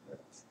voltar.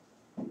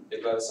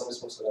 Declaração de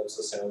responsabilidade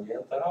social e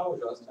ambiental,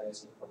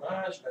 JS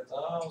informática,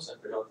 tal,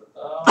 CNPJ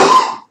tal.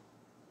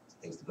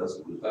 Tem que estudar as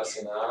duas. Está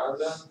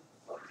assinada,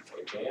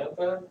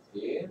 80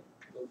 e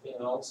no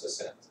final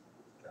 60.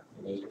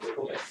 O mesmo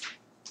documento.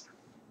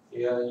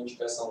 E a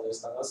indicação da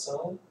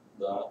instalação,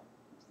 da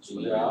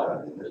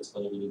filial, da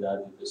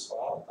disponibilidade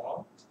pessoal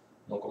tal.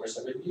 Não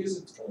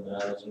comercializa,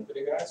 disponibilidade aos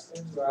empregados,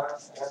 para usar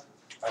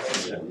a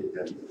é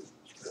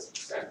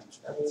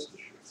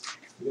mesmo.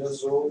 E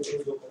os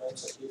outros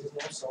documentos aqui eles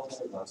não são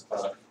relevantes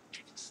para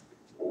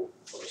o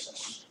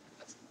processo.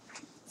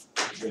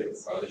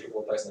 Beleza, agora deixa eu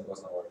botar esse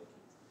negócio na ordem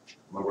aqui.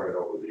 Vamos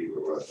aguardar o Rodrigo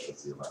agora para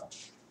fazer lá.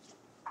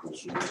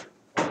 Consulta.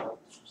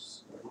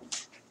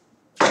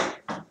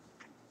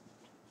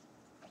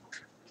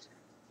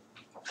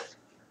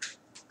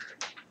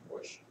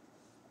 Hoje.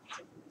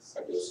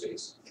 Cadê os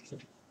 6?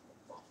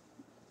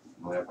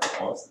 Não é a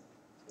proposta?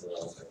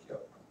 Não, Isso aqui, ó.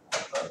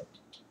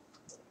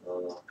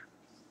 não.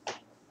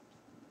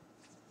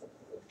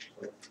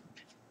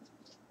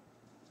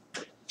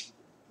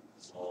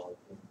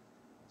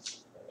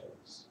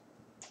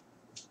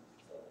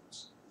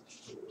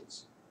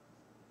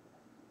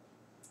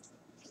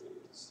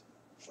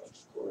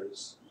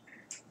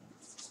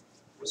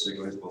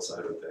 o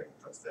responsável técnico,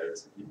 tá certo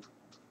isso aqui?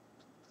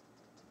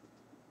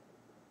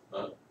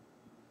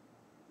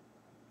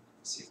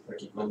 Se está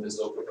aqui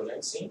contestou o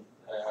proponente, sim.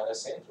 É a área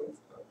centro.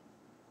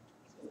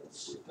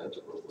 Portanto,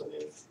 o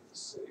proponente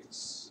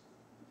 6.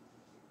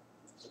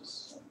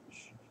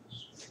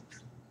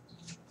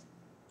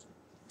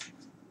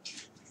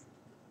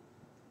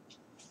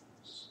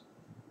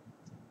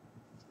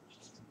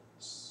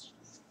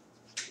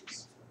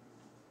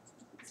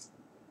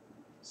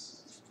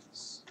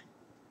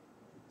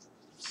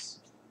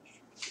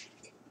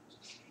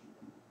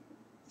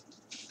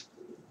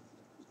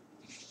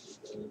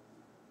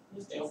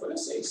 Tem a folha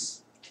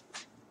 6.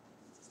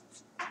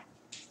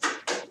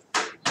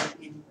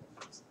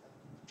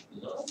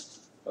 Não,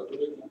 tá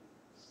tudo aqui.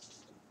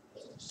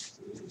 2,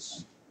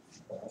 3,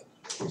 4,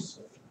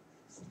 5,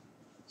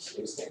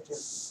 6 tem aqui.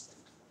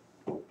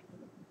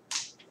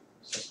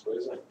 Essas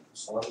coisas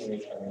só na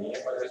minha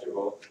aparece de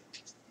volta.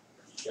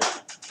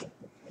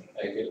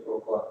 É que ele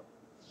colocou a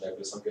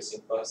impressão que é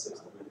 5/6,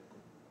 tá vendo?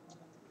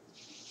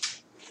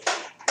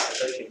 Tá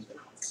certinho,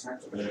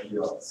 certo. Também aqui,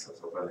 ó, só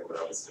para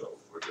lembrar você, ó, o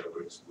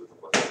coordenador disputa o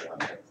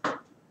posicionamento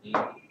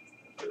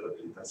pela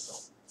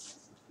habilitação.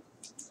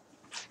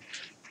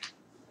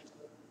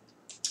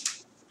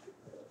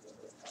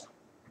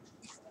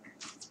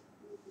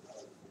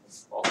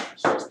 Bom,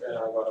 só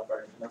esperar agora a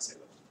parte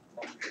financeira.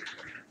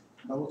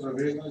 Da outra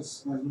vez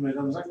nós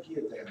numeramos aqui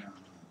até.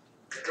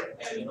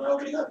 Ele não é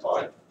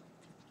obrigatório.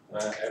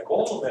 É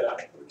bom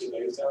numerar, porque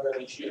daí você tem uma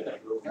garantia, né?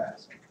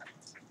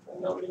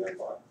 Não é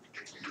obrigatório.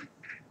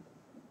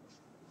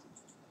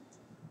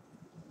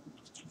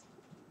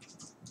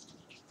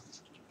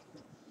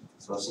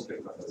 Só assim que ele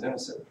está fazendo,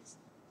 Sérgio?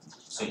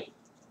 Sim.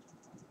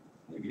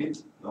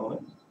 Negrito? Não, né?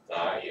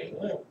 Eu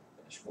não lembro.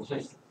 Acho que não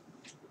lembro.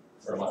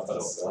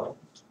 Formatação.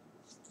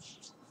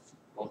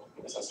 Vamos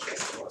começar a assistir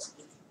esse negócio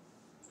aqui.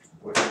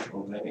 Hoje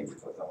não tem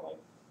negrito o tamanho.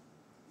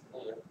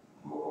 Não lembro.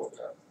 Boa,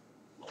 cara.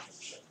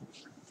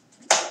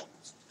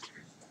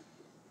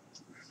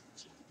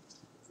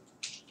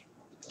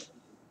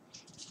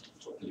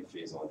 Só que ele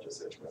fez ontem a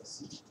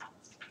 7/5.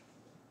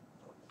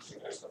 O que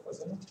ele está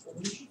fazendo? É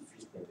muito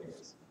difícil para entender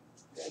isso.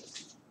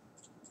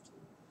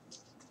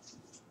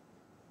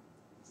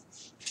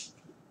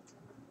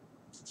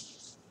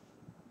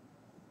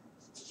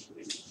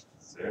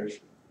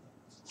 Sérgio.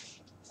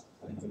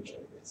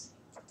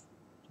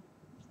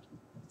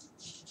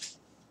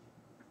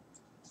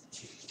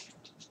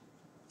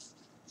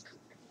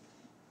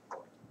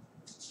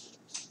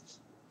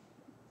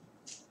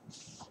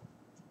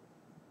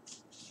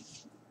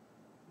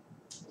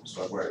 Vamos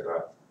só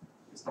aguardar.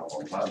 Eles estão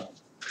montados.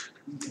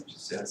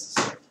 Encerra a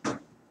sessão.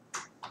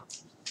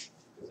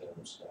 Quiser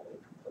anunciar aí,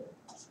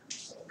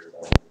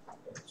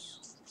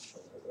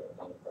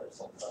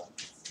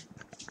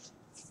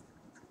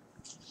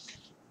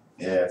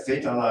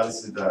 Feita a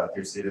análise da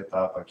terceira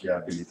etapa, que é a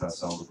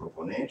habilitação do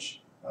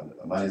proponente,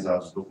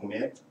 analisados os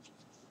documentos,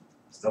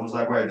 estamos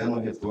aguardando o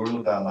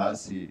retorno da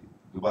análise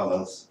do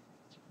balanço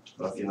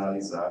para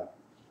finalizar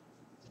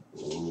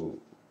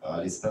a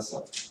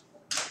licitação.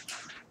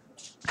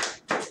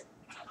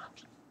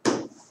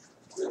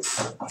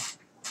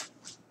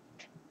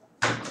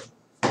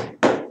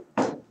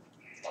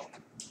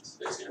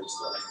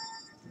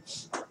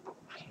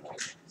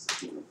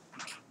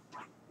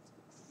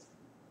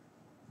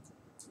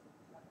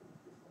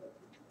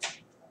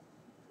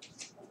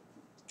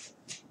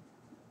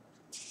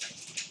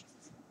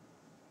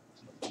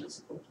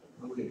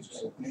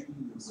 Você tem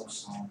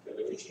noção,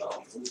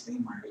 tem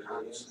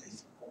marcados aí,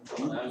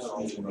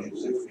 quantos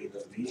movimentos é feito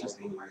ali,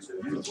 tem mais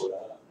ou menos,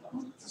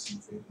 quanto está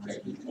sendo feito mais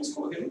ou menos. Nós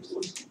corremos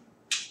tudo.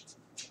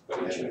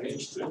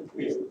 Aparentemente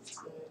tranquilo.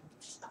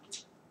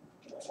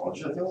 Ontem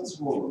já tem uns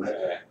bolos,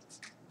 né?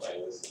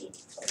 Mas assim,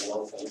 a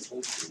balança tem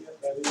que ir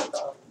até ali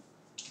tá.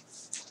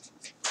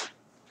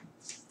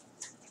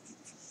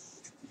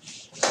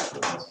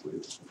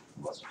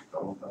 O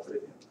hospital não está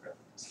prevendo, cara.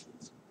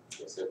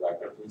 Você vai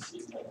para o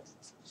princípio, né?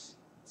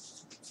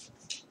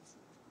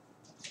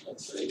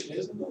 Isso aí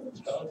mesmo no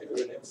hospital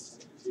anterior, né?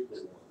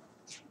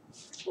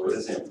 Por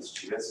exemplo, se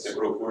tivesse você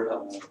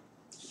procura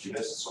se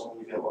tivesse só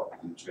um envelope,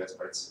 não estivesse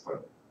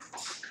participando,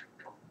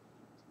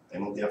 aí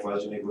não tem a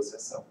fase de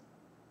negociação.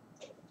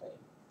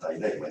 Tá aí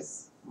daí,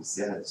 mas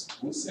encerra a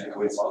disputa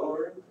depois.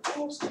 Valor.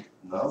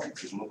 Não,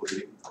 vocês não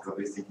poderiam,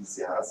 talvez tenha que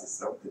encerrar a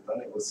sessão, tentar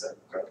negociar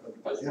com o cara para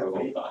Pode fazer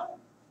voltar.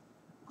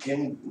 Porque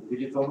o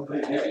edital não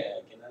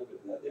prevê. Que na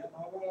verdade é a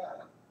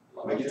nova.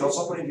 O edital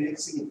só prevê o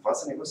seguinte: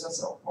 faça a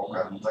negociação. O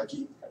cara não está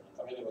aqui.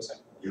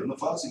 Eu não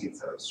falo o seguinte: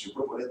 se o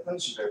proponente não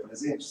estiver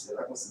presente,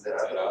 será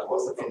considerada a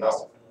proposta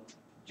final.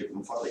 Tipo,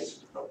 não falei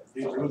isso.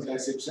 Eu perguntar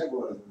isso aí para você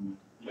agora.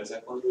 Mas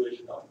é quando o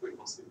edital foi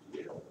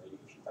concebido, a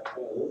gente está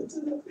com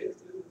antes da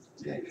festa.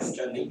 Não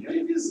tinha nem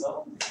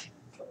previsão.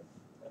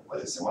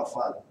 Mas isso é uma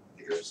falha.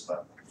 Tem que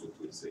ajustar no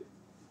futuro isso aí.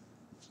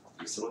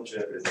 E se não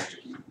estiver presente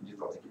aqui, o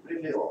edital tem que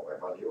prever, ó, vai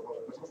valer o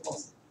valor da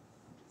proposta.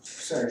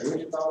 Sérgio, o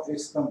edital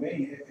esse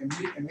também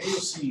é meio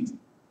assim,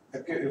 é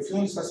porque eu fiz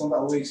uma licitação da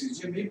Oi esses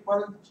dias, meio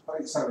para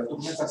sabe, a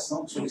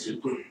documentação que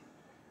solicitou.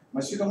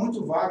 Mas fica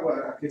muito vago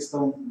a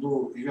questão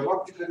do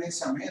envelope de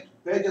credenciamento,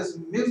 pede a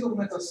mesma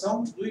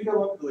documentação do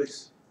envelope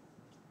 2.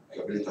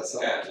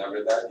 Habilitação. Na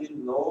verdade,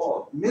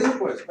 Mesma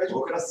coisa, pede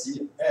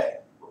Burocracia.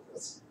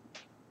 Burocracia.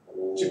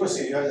 Tipo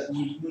assim,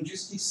 não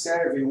diz que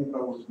serve um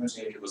para o outro, né?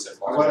 que você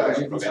pode Agora, a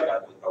gente aproveitar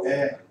de um para o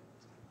outro.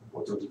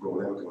 Outro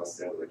problema que nós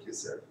temos aqui,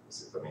 Sérgio,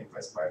 você também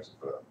faz parte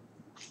para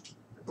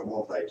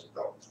montar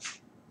edital.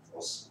 O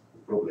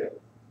problema.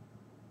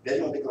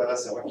 Pede uma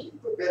declaração aqui,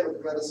 pede uma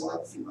declaração lá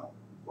no final.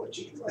 Pô,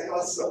 tinha que ter uma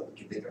relação do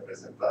que tem que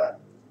apresentar.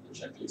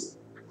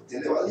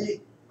 Entendeu?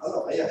 Ali,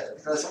 aí a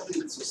declaração de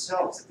direito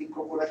social, você tem que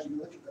procurar aqui,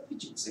 não fica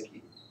pedindo isso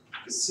aqui.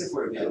 Porque se você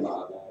for ver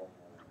lá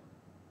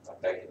na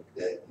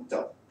técnica.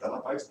 então, está na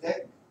parte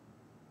técnica.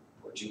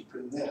 Pô, tinha que,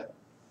 né?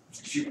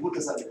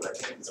 Dificulta, sabe, para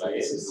quem? Para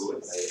esses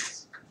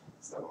dois.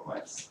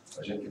 Mas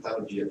a gente que está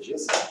no dia a dia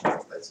sabe como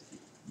está isso aqui.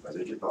 Mas o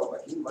edital, para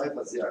quem vai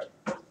fazer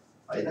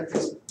aí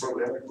naquele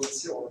problema que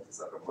aconteceu ontem,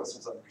 sabe? A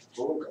população sabe o que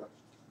colocar.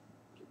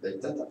 Tem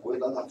tanta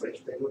coisa, lá na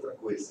frente tem outra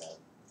coisa.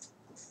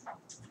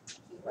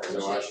 Mas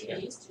eu acho que,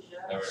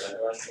 na verdade,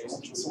 eu acho que é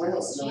isso.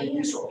 Mas no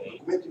início, ó,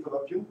 documento de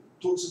envelope 1,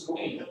 todos os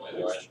documentos. Mas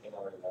eu acho que,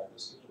 na verdade, é o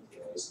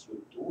seguinte, a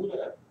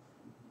estrutura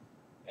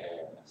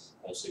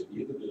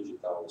concebida do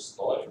edital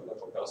histórico da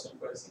Copel sempre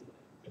foi assim.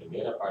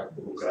 Primeira parte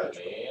do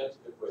orçamento,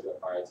 depois a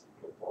parte de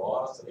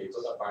proposta, daí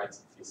toda a parte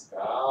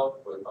fiscal,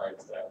 depois a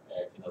parte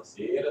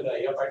financeira,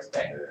 daí a parte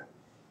técnica.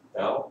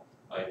 Então,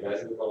 ao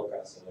invés de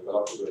colocar assim, no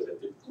envelope 2, vai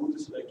ter tudo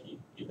isso daqui,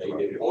 e daí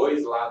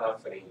depois lá na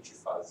frente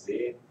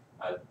fazer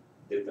a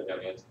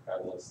detalhamento de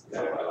cada um.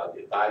 Vai lá,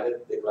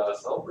 detalha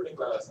declaração por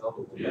declaração,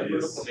 documento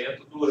por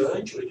documento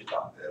durante o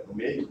edital. No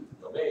meio?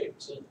 No meio,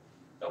 sim.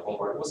 Então,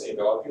 concordo com você,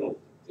 envelope 1,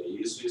 tem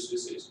isso.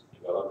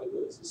 Envelope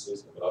 2,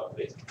 isso, envelope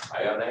 3.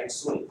 Aí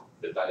anexo 1,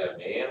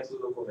 detalhamento do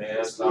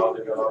documento, tal,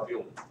 do envelope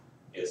 1.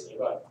 E assim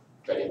vai.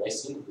 Ficaria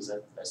mais simples,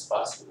 né? Mais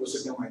fácil. Pra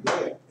você ter uma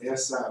ideia,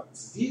 essa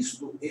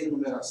visto e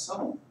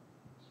numeração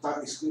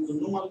está escrito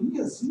numa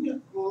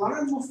linhazinha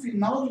lá no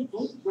final de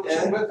tudo.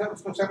 Você não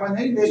consegue mais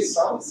nem ler e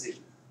tal.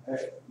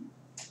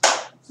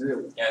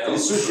 Entendeu? Ele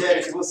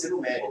sugere que você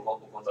numere. O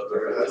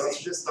contador faz uma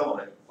sugestão,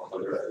 né? O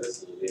contador faz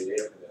assim, ele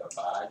lê a primeira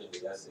página, ele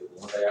lê a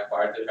segunda, aí a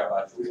quarta ele já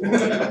bate o olho,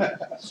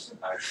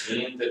 a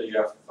quinta ele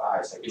já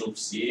faz, isso aqui não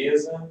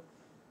precisa.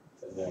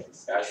 Entendeu?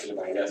 Você acha que ele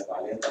vai ler as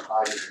 40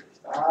 páginas?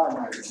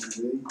 Mas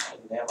ele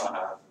nem é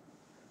amarrado.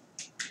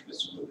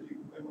 Esse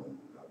Rodrigo vai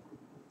mandar por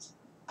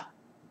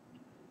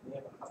nem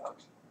é amarrado.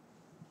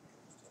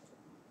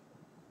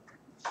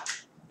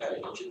 A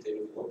gente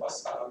teve no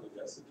passado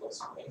já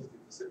situações de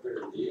você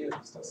perder a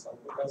licitação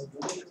por causa de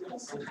uma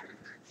declaração.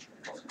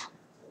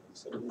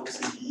 Você não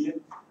conseguia,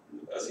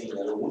 assim,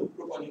 era o único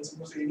proponente que você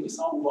não conseguia nem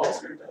salvar o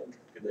certame,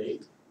 porque daí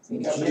você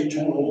tem que abrir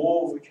de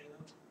novo,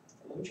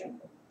 não tinha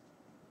como.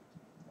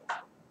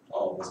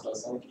 Ó, uma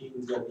situação que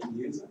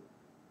inviabiliza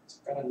se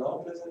o cara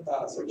não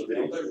apresentar, se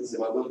você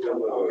mandou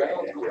pelo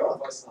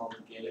aprovação,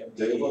 porque ele é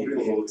daí eu vou abrir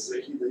os outros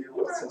aqui, daí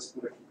eu acesso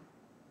por aqui.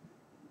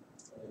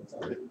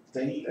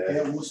 tem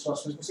algumas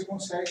situações que você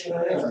consegue.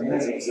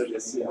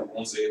 Tem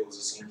alguns erros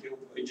assim que o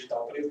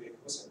edital prevê que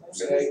você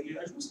consegue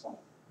ajustar.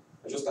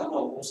 Ajustar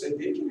não,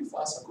 conceder que ele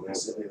faça a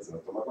correção. Beleza,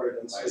 estamos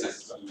aguardando isso.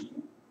 Mas aqui,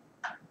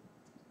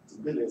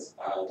 tudo beleza.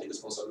 A de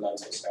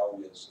responsabilidade social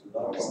mesmo,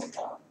 não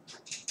está.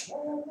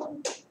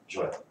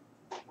 Joia.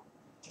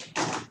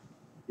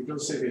 E para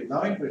você ver,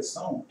 dá a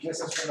impressão que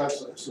essa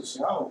responsabilidade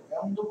social é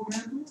um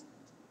documento.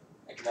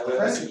 É que na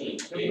verdade é o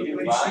seguinte,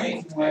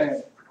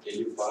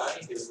 ele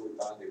vai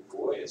resultar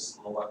depois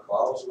numa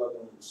cláusula de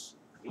uns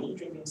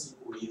 20 ou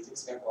 25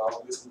 itens, que é a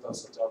cláusula de responsabilidade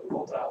social do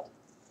contrato.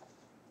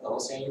 Então,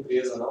 se a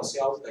empresa não se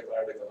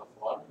autodeclara daquela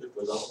forma,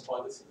 depois ela não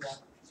pode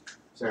assinar.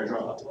 Sérgio,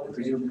 eu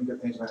pedi o menino que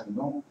atende lá no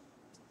Dom,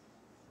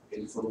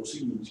 ele falou o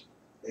seguinte,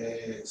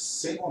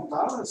 sem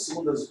contar as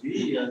segundas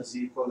vias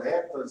e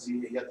coletas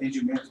e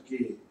atendimento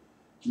que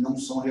não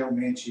são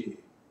realmente,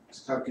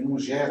 sabe, que não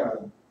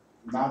gera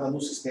nada no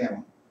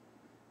sistema,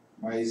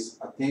 mas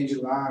atende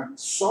lá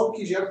só o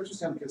que gera no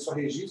sistema, porque é só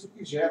registro o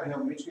que gera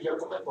realmente, o que gera o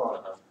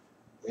protocolo.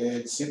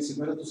 De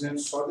 150 a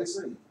 200 só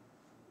desse aí.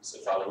 Você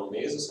fala no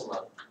mês ou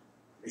semana?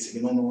 Esse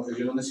aqui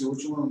eu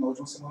gerou na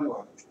última semana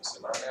agora. Na última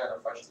semana era a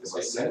faixa de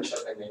 600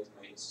 atendimentos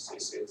mês,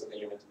 600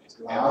 atendimentos mês.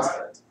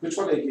 Eu te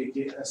falei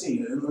que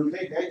assim, eu não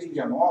tenho ideia de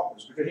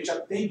Indianópolis, porque a gente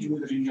atende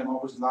muita gente de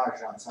Indianópolis lá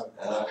já, sabe?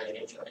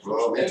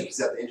 Provavelmente que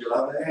se atende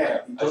lá,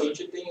 né? Então, a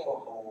gente tem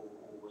o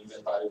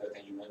inventário de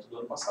atendimento do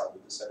ano passado,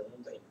 desse ano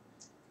não tem.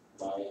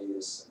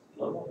 Mas,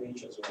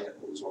 normalmente,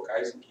 os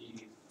locais em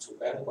que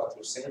superam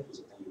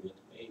 400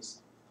 atendimentos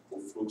mês, o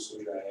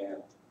fluxo já é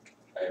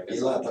e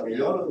lá está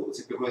melhor?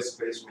 Você pegou esse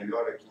preço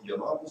melhor aqui em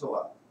Indianópolis ou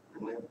lá?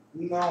 Não lembro.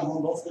 Não,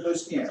 Rondon ficou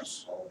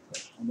 2.500.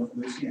 Rondon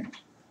ficou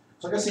 2.500.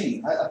 Só que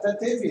assim, até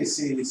teve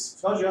esse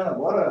final de ano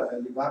agora,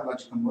 ligaram lá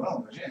de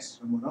Camorão, da agência de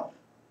Camorão,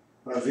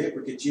 para ver,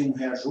 porque tinha um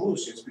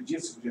reajuste, eles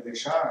pediram se podia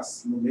deixar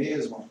no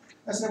mesmo.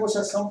 Essa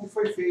negociação que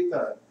foi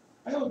feita,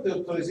 aí eu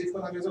autorizei e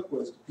ficou na mesma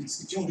coisa.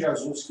 Disse que tinha um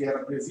reajuste que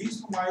era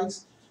previsto,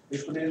 mas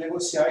eles poderiam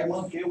negociar e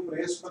manter o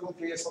preço para não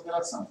ter essa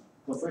alteração.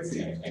 Então foi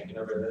feito. É que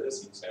na verdade é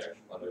assim, Sérgio,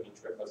 quando a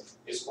gente vai fazer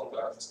esse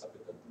contrato que está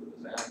pegando, por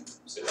exemplo,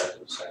 se der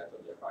tudo certo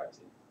ali a parte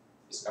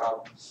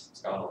fiscal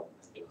não,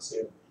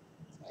 financeira,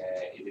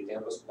 ele tem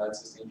a possibilidade de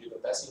ser estendido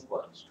até 5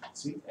 anos.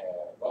 Sim.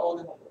 Igual o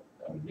demandou.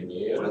 O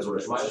primeiro,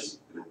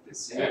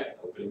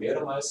 o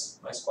primeiro mais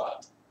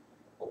 4.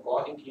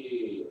 Ocorre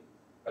que,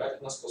 para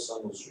que nós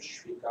possamos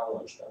justificar um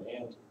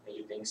aditamento,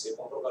 ele tem que ser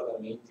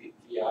comprovadamente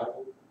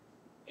viável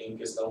em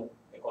questão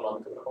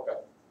econômica para a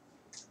Copel.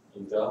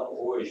 Então,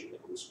 hoje,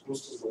 os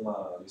custos de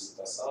uma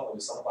licitação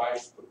eles são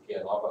baixos, porque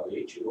a nova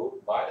lei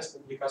tirou várias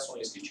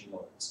publicações que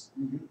tinham antes.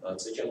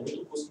 Antes você tinha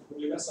muito custo de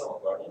publicação,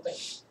 agora não tem.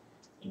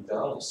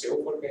 Então, se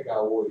eu for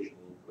pegar hoje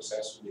um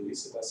processo de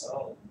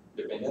licitação,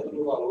 dependendo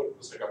do valor que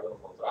você joga no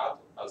contrato,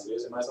 às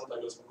vezes é mais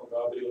vantajoso para a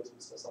Copel abrir outra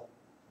licitação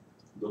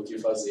do que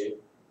fazer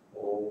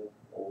o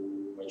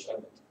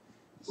aditamento.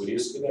 Por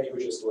isso que daí o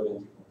gestor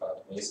entra em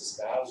contato com esses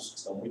casos que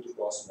estão muito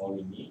próximos ao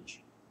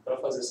limite para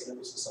fazer essa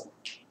negociação.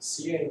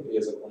 Se a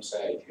empresa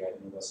consegue a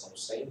renovação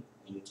sem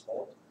nenhum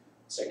desconto,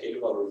 se aquele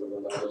valor foi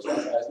vantajoso lá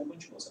atrás, não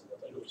continua sendo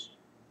vantajoso.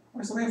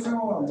 Mas também foi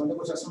uma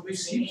negociação bem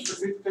simples,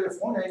 foi feito o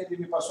telefone, aí ele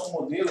me passou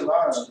um modelo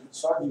lá,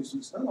 só de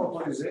solicitando, eu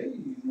autorizei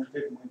e não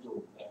teve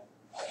muito...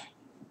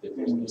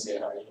 Depois de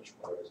encerrar, a gente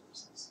conversa com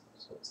essas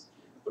pessoas.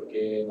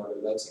 Porque, na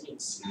verdade, é o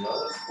seguinte, se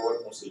não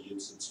for concedido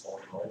esse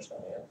desconto no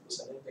aditamento,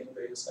 você não tem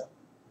daí essa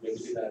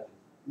viabilidade.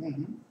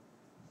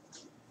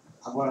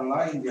 Agora,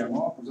 lá em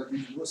Indianópolis,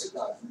 atende 2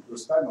 cidades, né?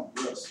 2 cidades não,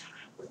 2.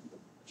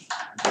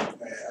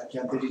 Aqui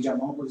atende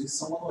Indianópolis e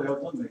São Manuel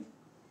também,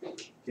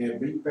 que é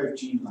bem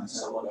pertinho lá.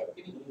 São Manuel é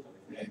pequenininho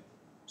também.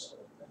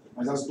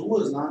 Mas as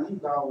 2 lá nem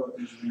dá o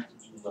atendimento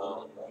de...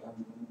 Não.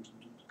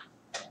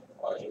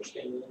 Ó, a gente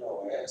tem um na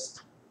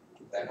Oeste,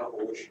 Terra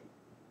Roxa,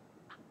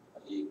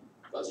 ali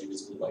das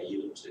divisas do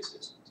Bahia, não sei se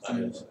vocês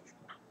sabem.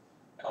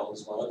 É um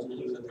dos maiores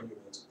números de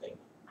atendimentos que tem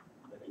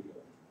na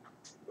região.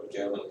 Porque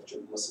é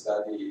uma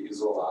cidade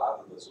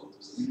isolada das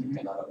outras, não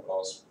tem nada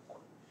próximo.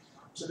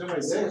 Você deu uma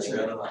ideia? Se não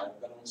me engano, na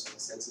época eram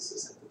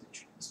 760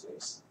 atendimentos por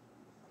mês.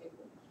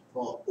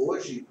 Ó,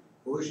 hoje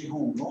em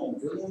Rondon,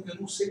 eu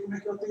não sei como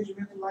é que é o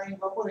atendimento lá em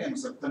Guaporema,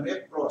 sabe? Também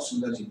é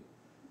próximo dali.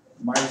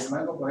 Mas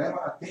lá em Guaporema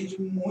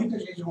atende muita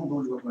gente de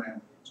Rondon de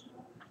Guaporema.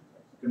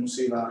 Eu não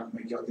sei lá como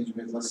é que é o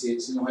atendimento lá,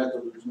 se não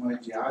é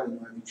diário,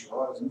 não é 20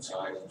 horas, não sei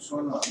como é que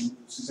funciona lá.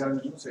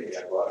 Sinceramente, não sei. E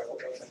agora,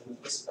 quando eu tenho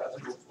muitas cidades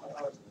um pouco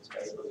maiores, né? Por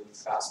exemplo,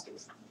 Castro,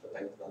 já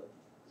está entrando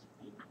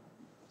em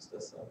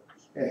estação.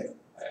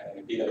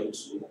 Piraí do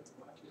Sul,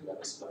 aqui lugar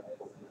da cidade, um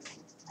pouco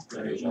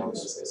na região da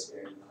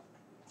CSR.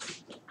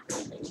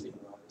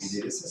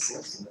 Endereço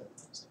é centro, né?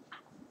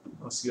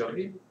 Conseguiu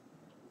abrir?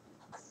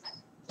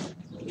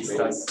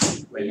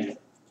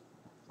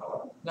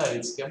 Não, ele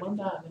disse que ia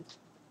mandar, né?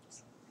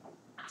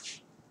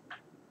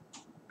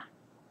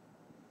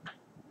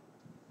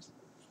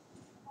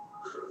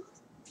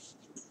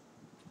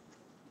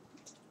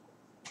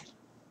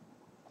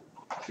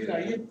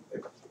 Piraí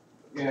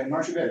é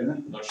Norte Velho,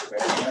 né? Norte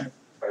Velho, né?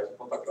 Faz o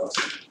Ponta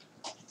Grossa.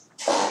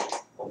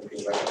 Como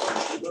quem vai para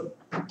Curitiba.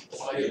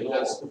 Olha, eu já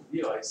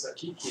descobri, ó, isso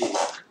aqui que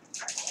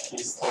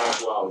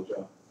estraga o áudio,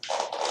 ó.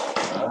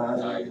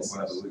 Esse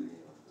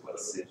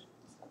pode ser.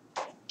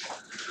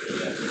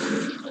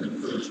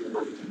 Em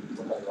Curitiba,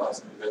 Ponta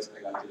Grossa, ao invés de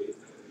pegar a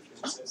direita,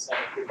 você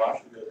sai por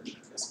baixo da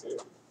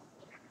esquerda.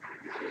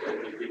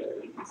 Depois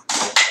Piraí,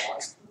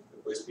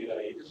 depois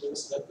Piraí, depois a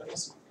cidade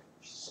conhecida.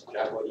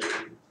 Jaguari,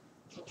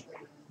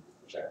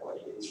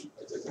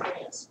 pode dizer que não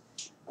conhece.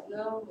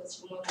 Não, mas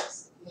tinha uma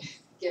moça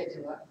que é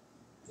de lá.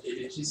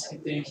 Ele disse que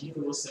tem aqui que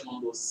você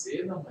mandou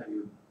cena,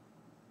 Marildo.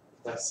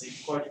 Tá sem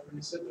código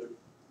fornecedor.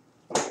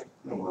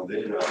 Não,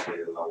 mandei já,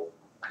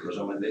 eu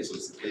já mandei,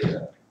 solicitei.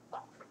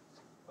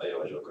 Aí,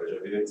 ó, eu já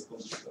vi antes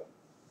consultar.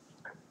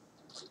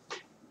 Deixa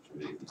eu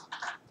ver aqui.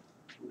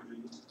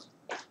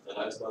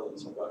 Análise da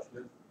balança abaixo,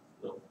 né?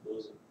 Não,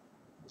 12.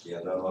 Que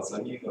é da nossa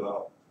amiga lá,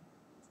 ó.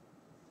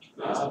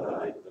 Da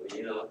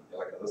menina lá.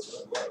 Ela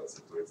cadastrou agora, o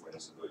setor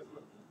fornecedor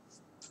lá.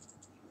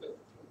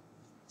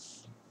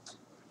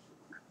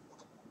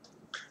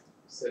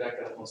 Será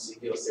que ela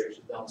conseguiu a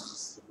certidão do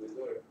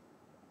distribuidor?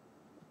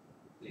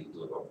 Tem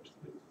todo o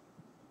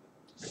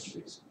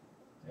distribuidor. Isso.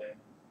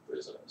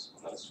 2 anos.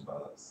 Análise de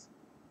balança.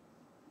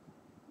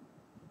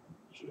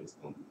 Deixa eu ver se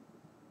estão.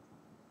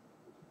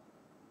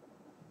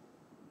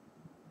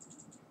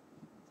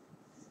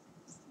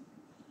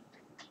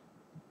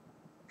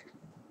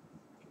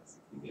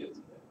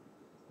 Mesmo, né?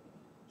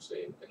 Não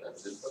sei, não tem nada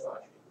dele para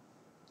baixo.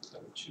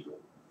 Tá mentira.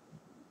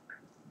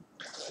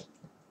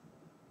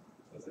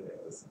 Fazer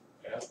ela assim.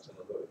 Você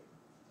mandou hoje.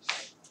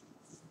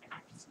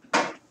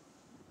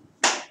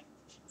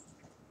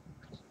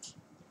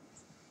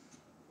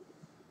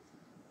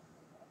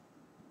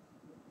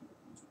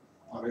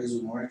 Paraíso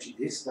do Norte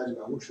e Cidade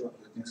Gaúcha, eu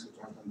tenho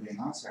escritório também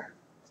lá, certo?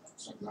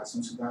 Só que lá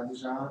são cidades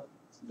já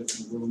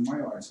tem um volume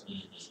maior,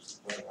 sabe?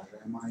 Lá já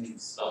é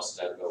mais... Não,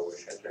 Cidade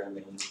Gaúcha já é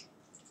menos.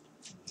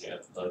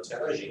 Antes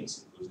era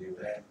agência, inclusive.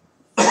 Lá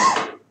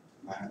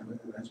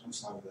era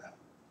responsável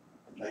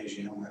da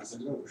região, era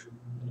Cidade Gaúcha.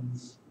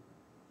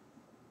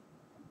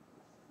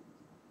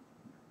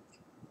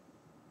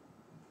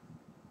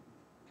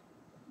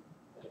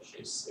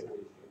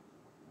 GCBG.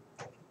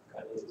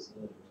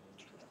 Carezinho,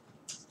 gente.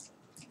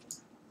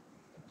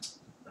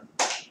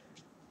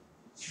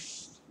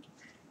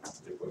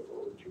 Depois eu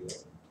vou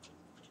dizer.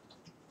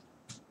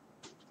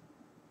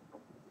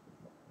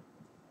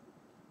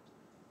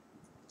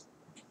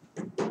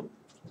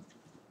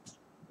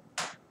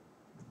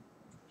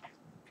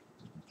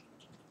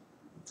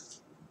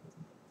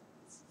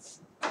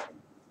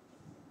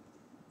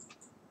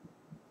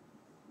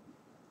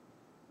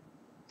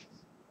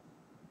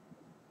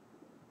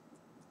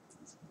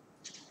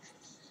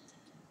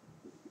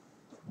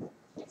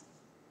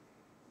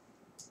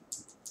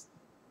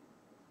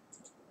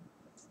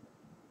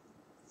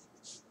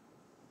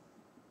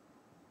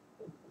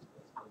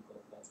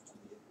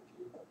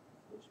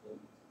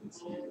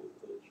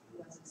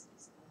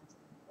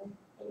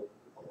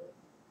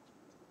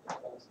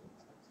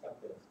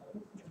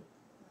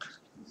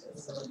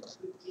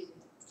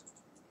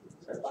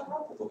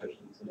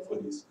 Se não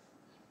for isso.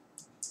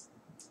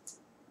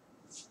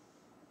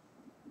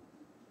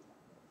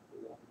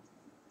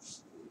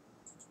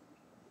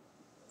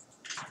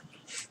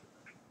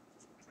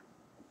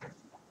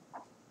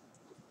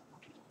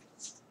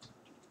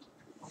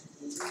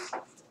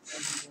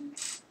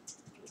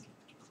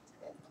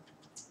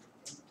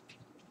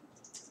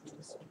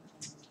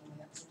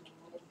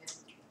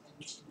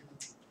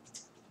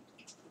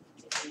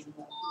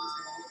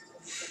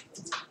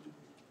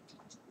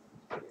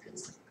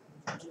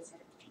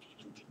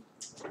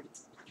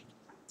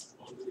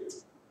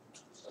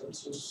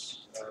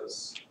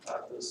 As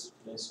atas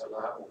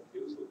mencionavam que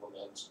os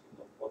documentos que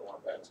não foram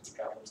abertos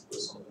ficavam à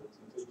disposição durante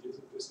 30 dias e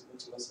o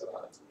presidente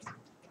cancelado.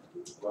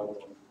 Agora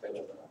não tem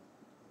nada.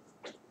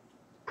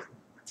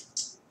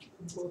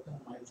 Não vou botar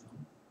mais não.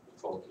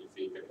 Como que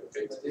fica, que é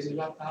feito? Ele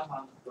já está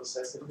lá no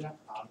processo, ele já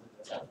estava.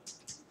 É.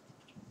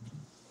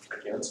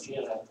 Porque antes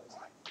tinha reta.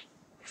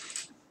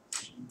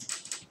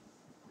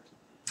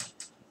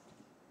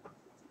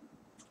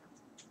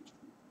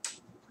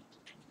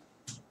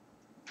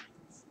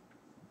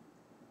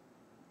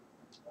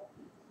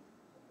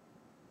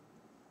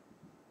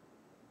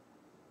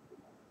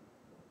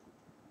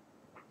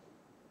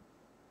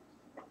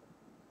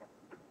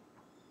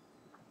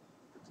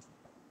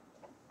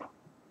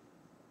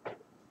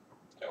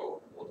 É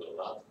o mundo do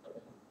nato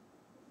também.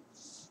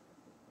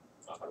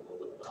 Ah, o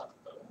mundo do nato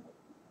também.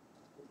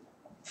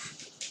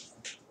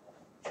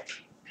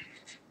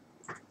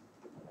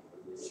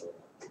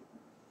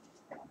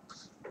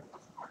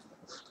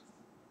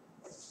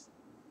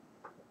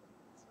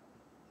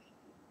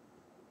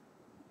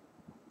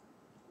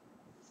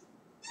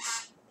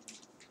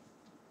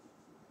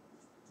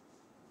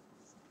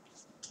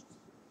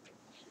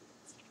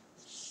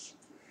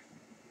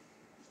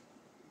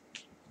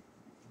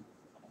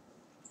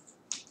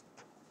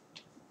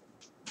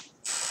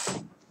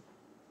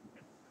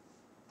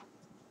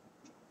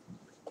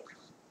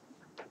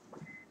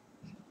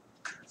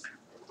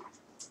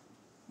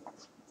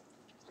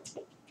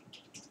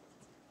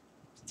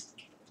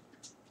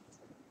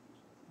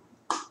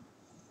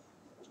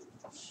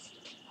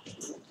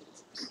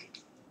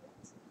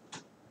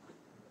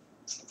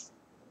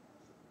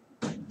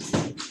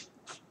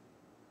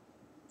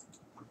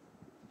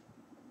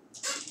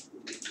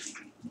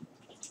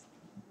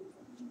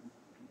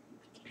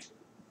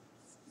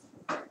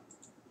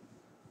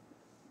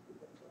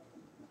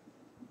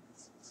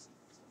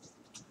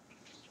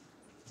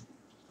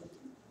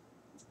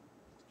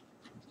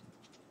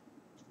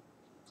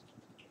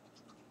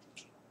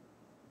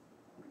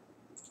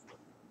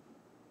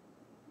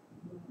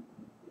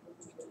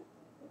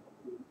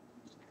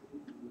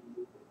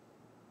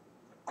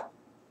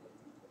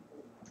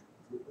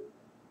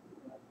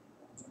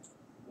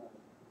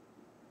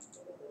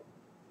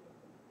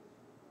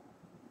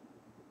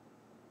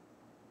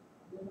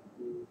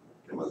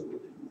 Tem mais uma.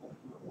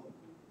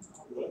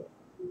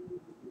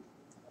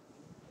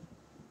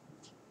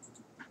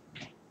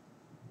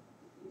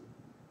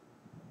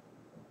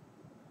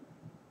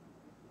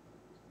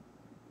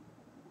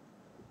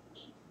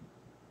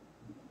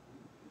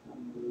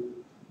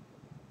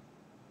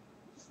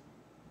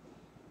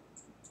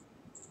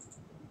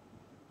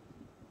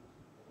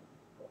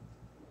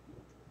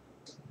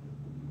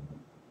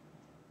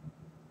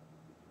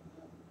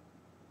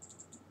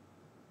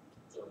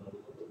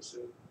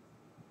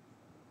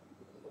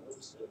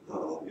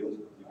 Não,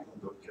 eu não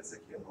mandou, porque essa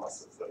aqui é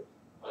nossa, sabe?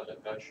 Ah, da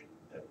caixa?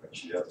 É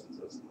partilhado nos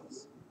anos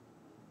nossos.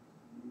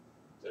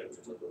 Será que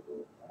você mandou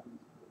do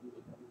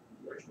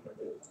particular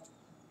dele?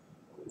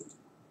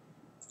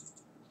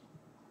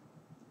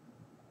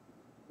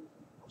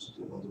 Acho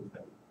que mandou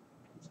pra mim.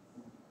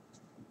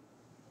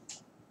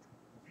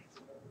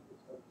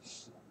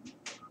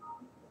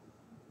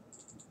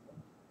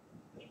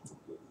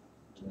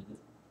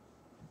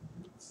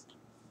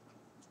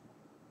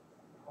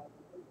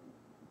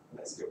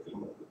 Mas que é o que ele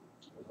mandou.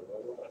 Mandou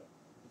agora.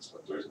 Os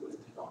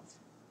 14,49.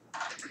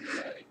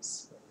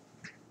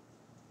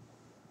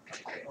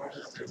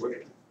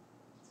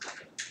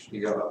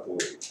 Liga lá pro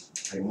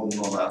Raimundo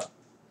Nonato.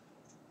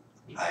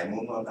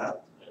 Raimundo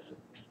Nonato.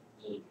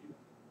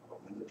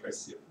 Manda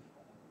parceiro.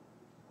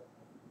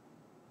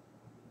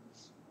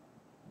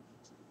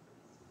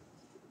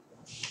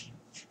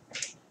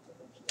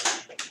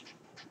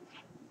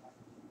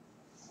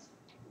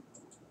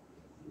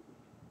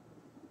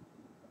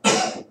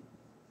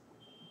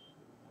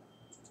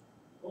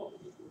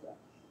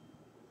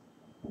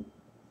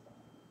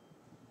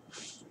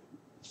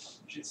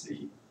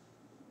 GCI.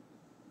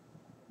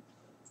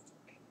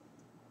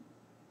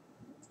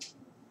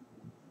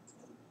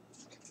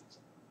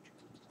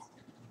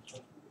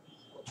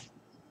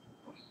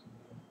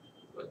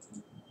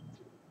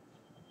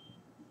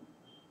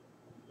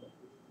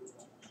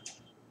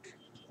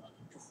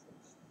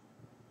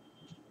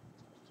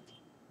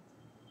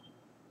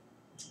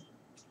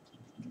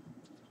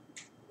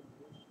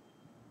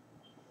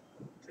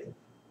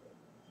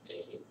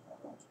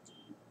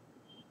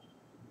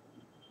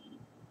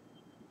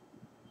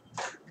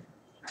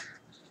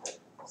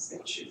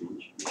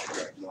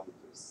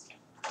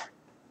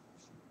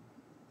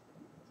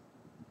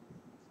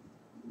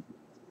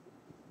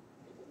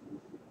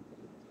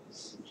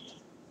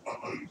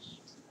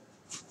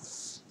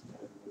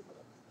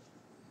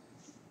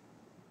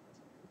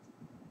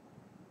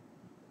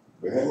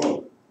 Oi,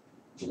 Raimundo.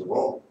 Tudo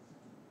bom?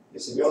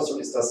 Recebi uma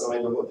solicitação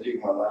aí do Rodrigo,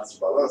 uma análise de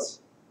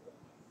balanço.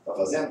 Tá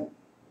fazendo?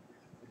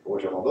 Ou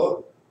já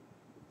mandou?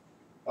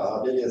 Ah,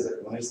 beleza.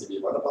 Eu não recebi.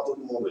 Manda para todo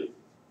mundo aí.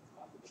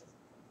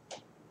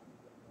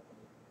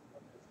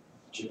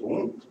 Tipo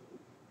 1?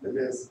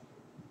 Beleza.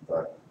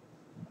 Tá.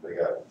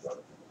 Obrigado.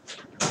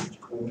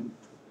 Tipo 1.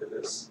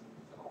 Beleza.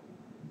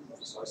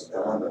 Só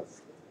esperar. Tá mandando.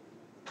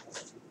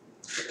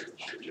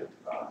 Deixa eu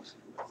adiantar.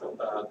 Então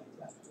tá.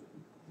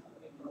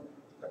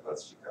 Está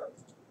classificado.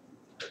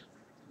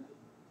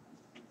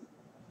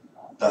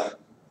 Tá.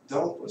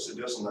 Então,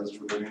 procedeu essa análise de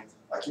julgamento.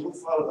 Aqui não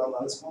fala da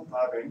análise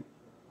contábil, hein?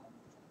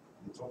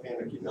 Não estou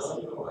vendo aqui nessa.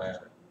 Não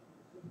é.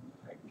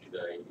 É que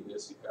daí,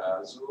 nesse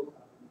caso,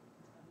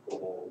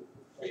 como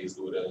fez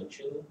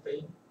durante, não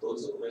tem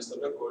todos os documentos estão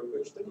de acordo com a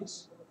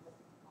editoriz.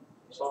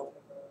 Só.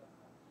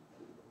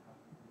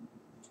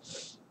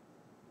 Você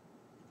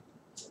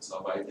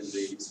só vai entender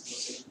isso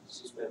se você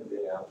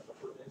suspender ela para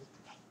poder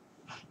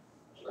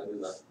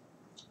analisar.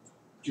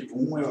 Tipo,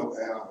 1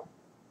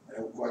 é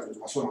o código.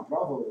 Passou na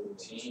prova? Ou...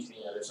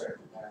 Sim, é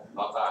certo.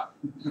 Nota A.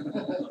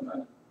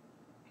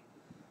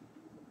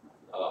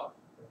 Olha lá,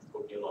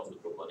 copia o nome do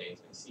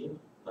proponente lá em cima,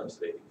 não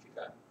precisa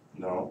identificar.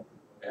 Não.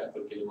 É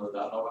porque ele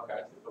mandar a nova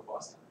carta de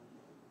proposta.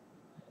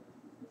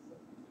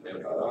 Lembra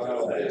que eu Ah,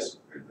 falei é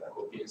isso? verdade.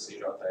 Copia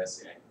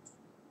CJSN.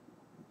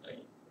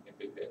 Aí,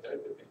 EPP até o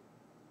EPP.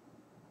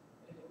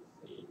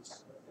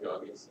 Isso.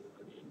 Joga em cima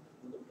ali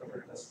e muda para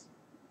verdade.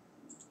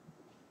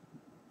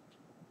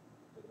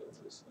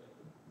 Pegando isso aí.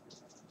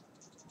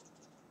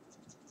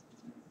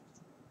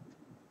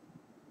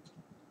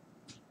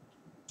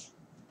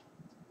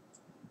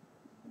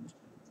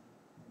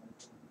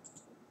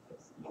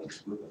 Não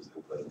desculpa, você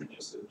não faz muito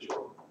isso. Deixa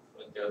eu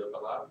plantear a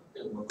palavra.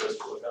 Tem alguma coisa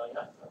para colocar em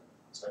ata?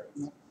 Certo?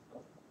 Não.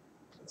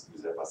 Se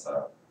quiser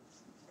passar.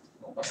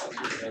 Vamos passar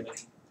aqui, né?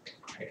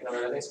 É que na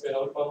verdade é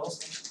esperar o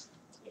balanço.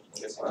 Tem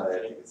que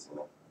assim,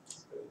 não.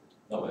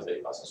 Não, mas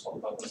aí passa só no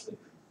balanço.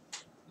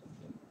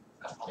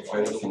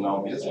 Foi no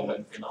final mesmo, né?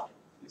 No final.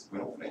 Isso foi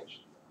na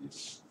frente.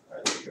 Isso.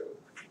 Aí eu...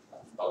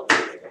 Tá o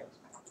dia,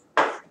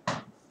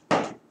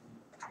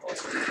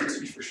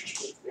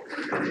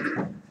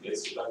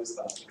 esse que tá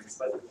listado.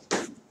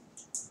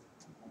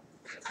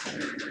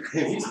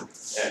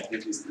 Revista? É,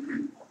 revista.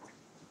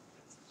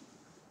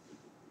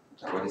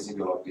 Agora esse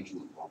envelope que a gente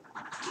não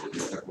ele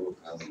está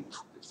colocando no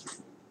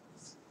texto.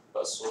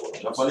 Passou.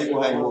 Já falei com o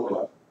Raimundo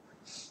lá.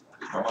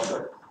 Ele está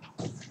mandando.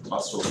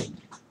 Passou.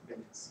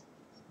 Beleza.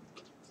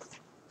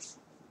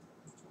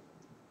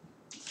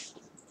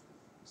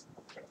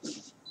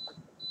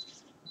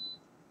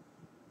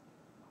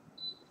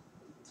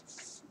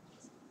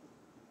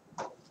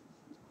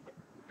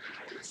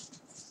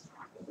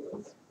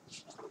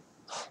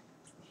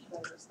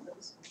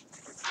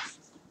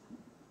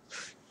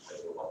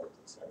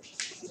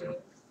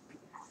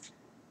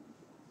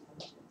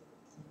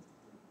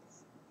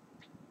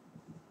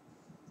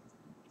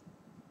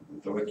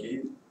 Então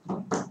aqui.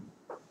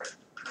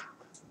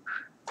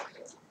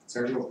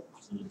 Sérgio,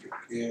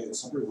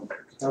 essa pergunta.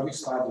 Estava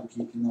listado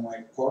aqui que não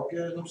é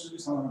cópia, não precisa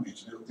listar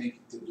novamente, né? Eu tenho que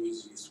ter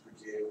 2 vistos,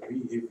 porque eu vi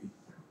e revi.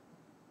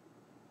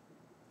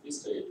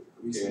 Isso aí.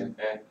 Porque Isso,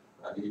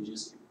 ali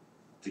diz que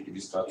Tem que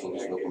listar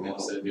todos os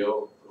documentos.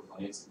 concedeu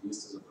proponentes e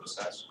vistas do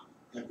processo.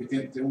 É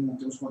porque tem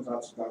uns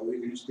contratos da UE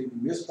que a gente tem que,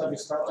 mesmo que está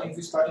listado, tem que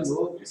listar de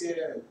novo,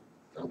 porque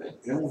Também.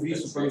 é um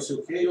visto para não sei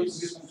o quê e outro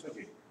visto para não sei o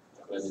quê.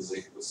 Para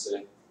dizer que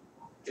você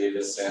teve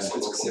acesso ao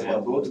Isso que você documento.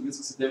 mandou, tudo isso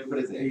que você teve É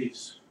presente.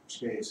 isso, acho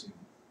que é isso.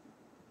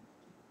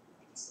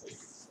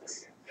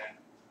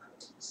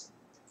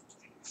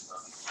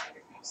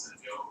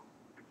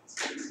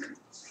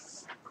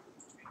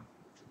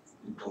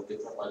 Então, ter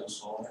trabalho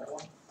só é uma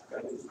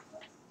cadeia.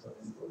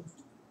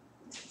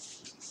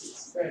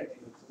 Esperto,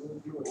 tudo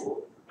de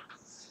olho.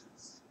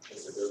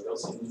 Recebeu até o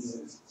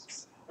sininho.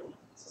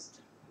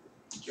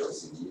 Que é o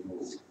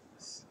sininho.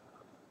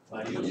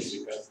 Maria,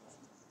 Isso.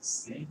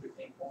 sempre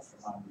tem que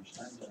confirmar, bicho,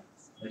 não adianta.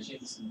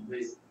 Imagina se não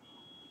veio,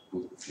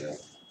 Putz, é.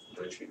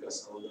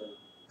 Notificação da.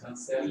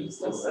 cancela a Eu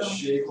licitação.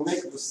 achei. Como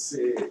é que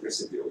você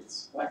percebeu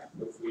isso? Ué,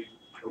 eu fui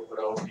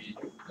procurar o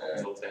vídeo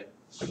do hotel.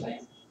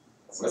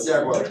 Mas e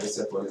agora que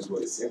você atualizou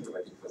ele sempre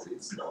vai ter que fazer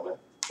isso? Não, né?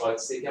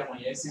 Pode ser que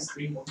amanhã se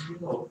stream muito de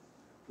novo.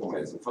 Pô,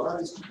 mas não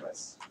falaram isso,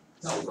 rapaz.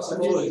 Não, Você eu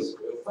sabia falei, disso.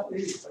 eu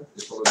falei.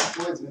 Ele falou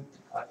depois, né?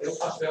 Até o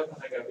papel tá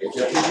na É gaveta. que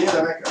é a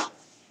primeira, né, cara?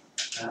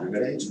 A Ah,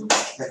 primeira a gente não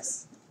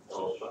esquece.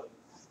 Opa.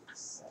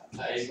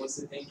 aí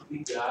você tem que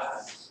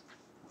ligar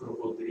pro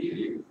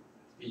Rodrigo,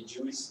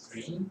 pedir o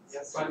stream e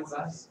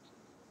atualizar isso.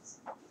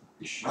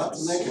 É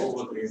chato, né, Sou o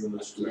cara? Rodrigo no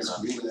O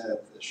Supernato. screen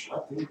é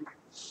chato, hein?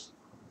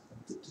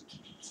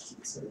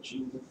 Tudo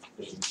certinho,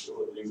 né? Sou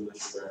o Rodrigo no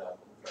Supernato.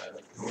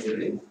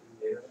 Primeiro,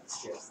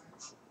 esquece.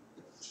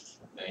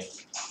 Tem.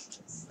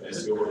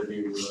 Esse é o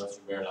Rodrigo no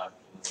Supernato,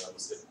 não é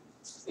você.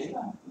 Sei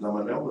lá. Não,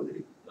 mas não é o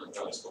Rodrigo.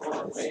 Não, estou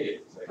falando, não é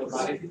ele.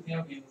 Tomara que tenha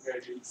alguém no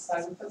lugar dele que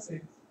saiba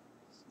fazer.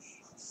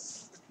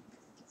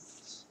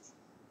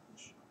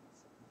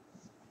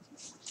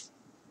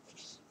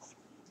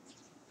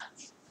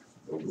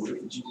 O Lula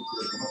que tinha que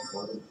ter alguma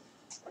forma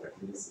para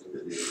que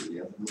ele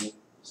entra no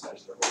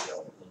site da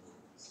Copel,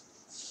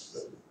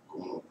 né?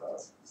 Como não está.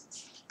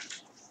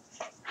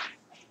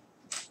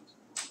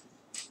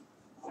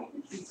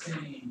 Aqui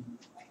tem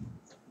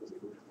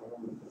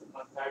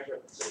uma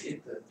tarja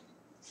preta.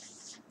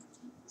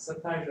 Essa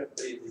tarja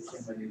preta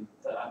aqui, Maria,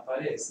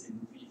 aparece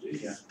no vídeo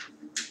aí,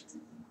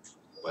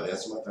 ó.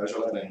 Parece uma tarja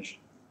laranja,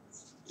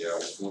 que é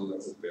o fundo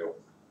da Copel.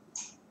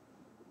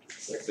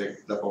 Será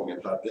que dá para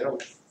aumentar a tela?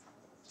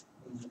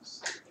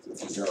 Isso. Se eu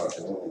fizer, ó,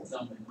 tem um...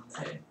 Não, mas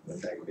não é. Eu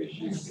pego o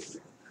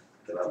registro,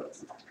 trava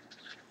tudo.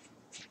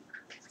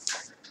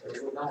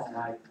 Eu vou dar um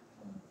like.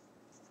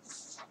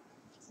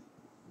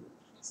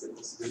 Você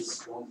conseguiu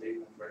desconto aí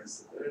com o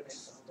fornecedor, né?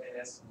 Então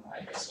merece um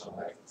like. É só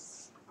like.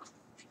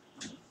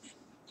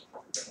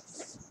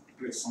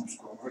 Pressão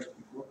psicológica,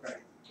 tem que colocar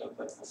aí.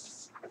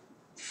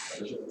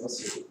 Olha, já é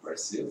nosso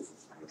parceiro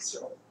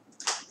comercial.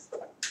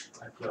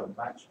 Aqui, ó,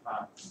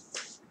 bate-papo.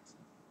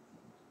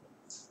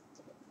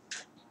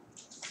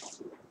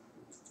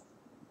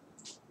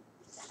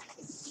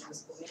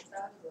 Nos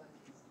comentários lá.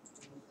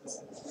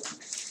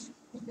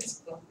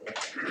 Responder.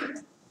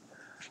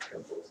 Daqui a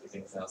pouco você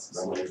tem que ter uma Dá uma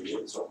assessoria.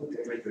 olhadinha, só com o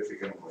tempo a gente vai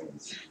pegando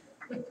mais.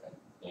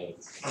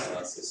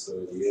 Uma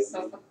assessoria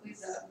Só para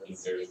cuidar. de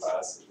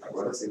interface.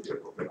 Agora sim, a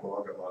Copel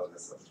coloca nós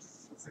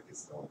nessa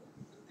questão.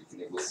 Tem que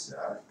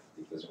negociar,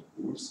 tem que fazer um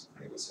curso,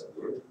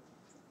 negociador,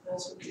 não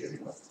sei o que, ele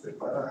vai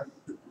preparar.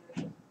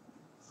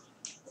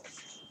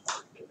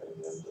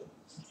 Dependendo.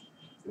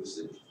 Eu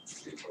sei,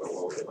 tem que falar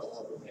uma outra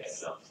palavra, né?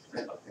 Não.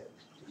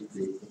 Tem que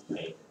ter.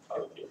 Nem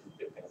falo que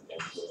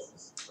dependendo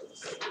dos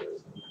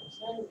fornecedores, não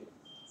consegue.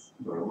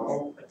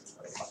 Normal.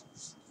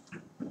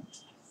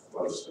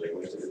 Agora os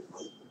pregões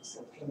eletrônicos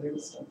sempre que é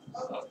negociar.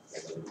 Não,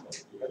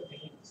 já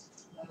tem.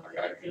 A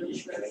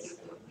característica é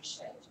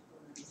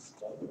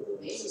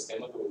o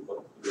sistema do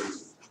banco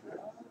deles.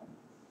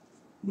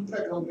 No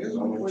pregão mesmo,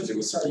 Não, depois que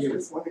negocia o saiu,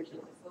 telefone aqui,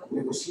 ó.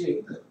 negocia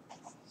ainda.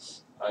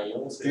 Aí eu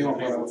não sei Tem uma o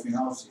palavra prego.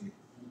 final, se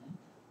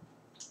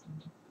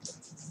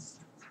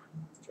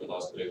O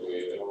nosso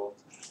pregoeiro é o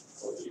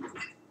Rodrigo.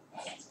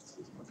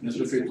 nas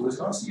prefeituras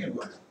estão assim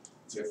agora.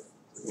 Você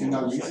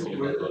finaliza e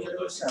depois vai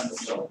negociando.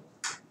 Então,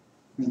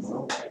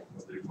 Não, o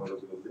Rodrigo mandou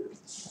pelo dedo.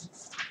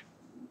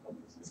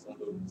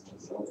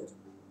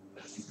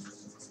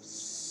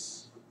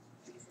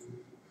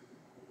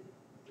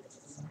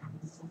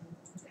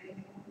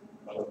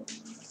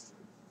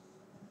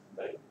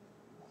 Daí.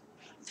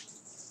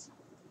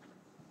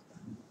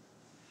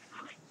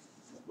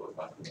 Vou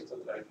 4 minutos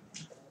atrás.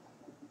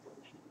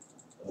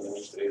 No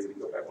 23 aqui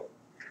que eu pego.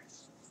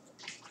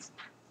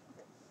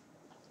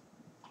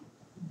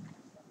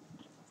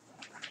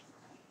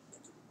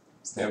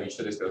 Você tem a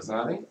 23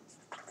 personagem, hein?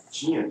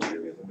 Tinha aqui,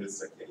 vamos ver se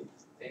isso aqui ainda.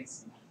 Tem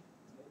sim.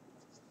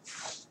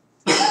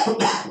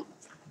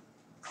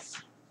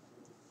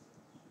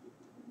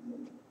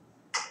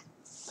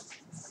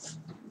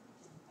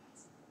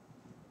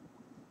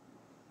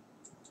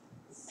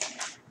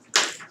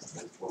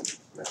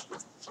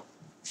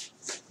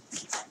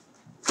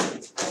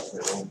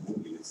 Vai dar um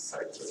bug nesse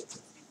site.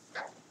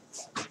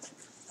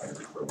 Aí,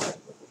 informado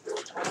da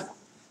Copel.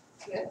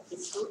 Né?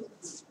 Isso tudo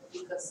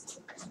fica assim.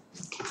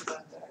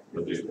 Devagar.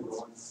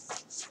 Rodrigo.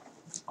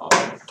 Ó,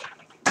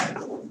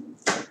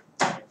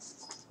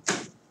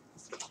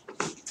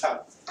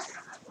 tá.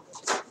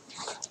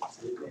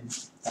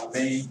 Tá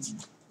bem.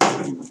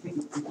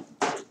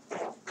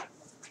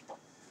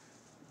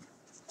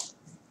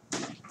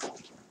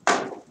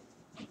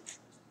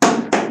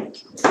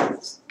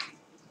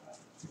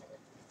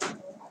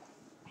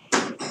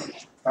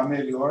 Tá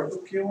melhor do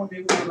que um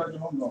amigo meu lá de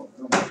Rondônia.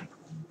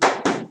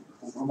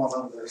 Comprou uma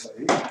lâmpada dessa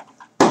aí,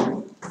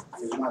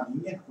 fez uma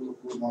linha,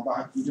 colocou uma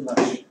barraquinha de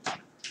lanche.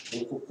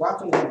 Colocou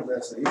 4 lâmpadas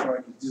dessa aí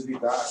para que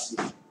desligasse,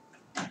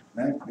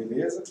 né?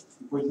 Beleza?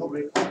 E pôs no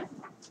break.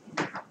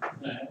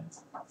 É.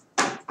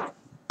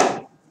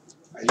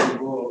 Aí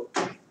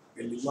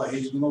ele ligou a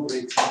rede do no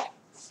break.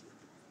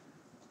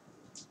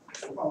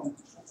 Ficou bom.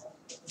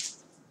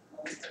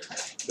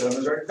 Pelo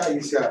menos já que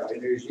caísse a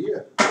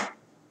energia,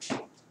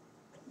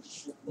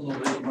 o no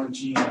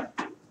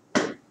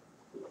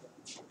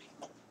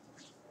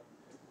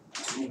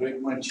break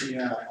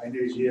mantinha a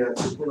energia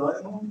circulando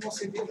e não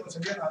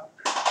acendia nada.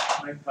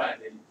 Como é que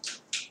faz ele?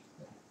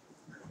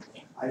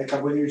 Aí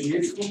acabou a energia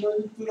e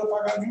ficou tudo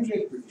apagado de um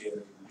jeito,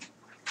 porque...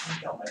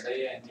 Então, mas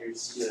aí a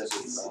energia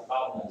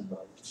principal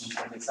não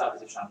compensava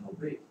deixar no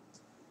break?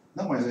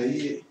 Não, mas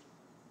aí...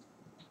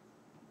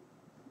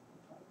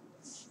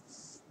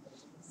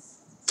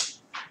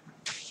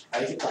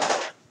 Aí que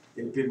tá.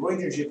 Ele pegou a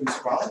energia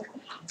principal,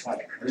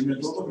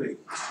 alimentou o no-break.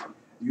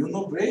 E o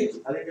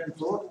no-break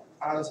alimentou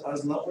as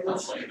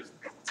lâmpadas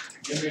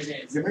De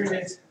emergência. de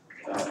emergência.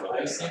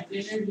 Aí sempre tem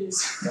energia.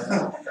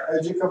 Aí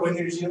o dia que acabou a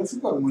energia, ela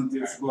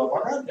ficou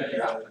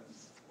apagada.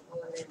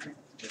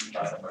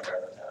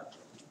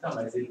 Não,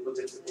 mas ele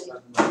poderia ter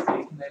colocado no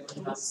break na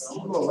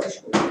iluminação.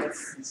 Lógico.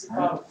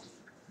 Principal.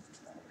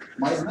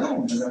 Mas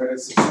não, na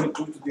verdade, se o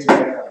intuito dele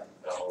era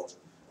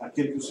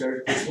aquele que o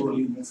Sérgio postou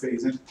ali, não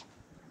fez, né?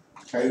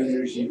 Caiu a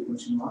energia e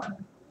continuar, né?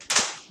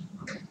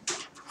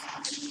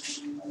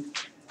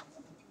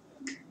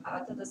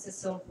 Ata da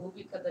sessão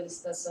pública da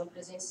licitação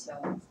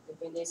presencial.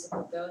 Dependência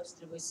Copel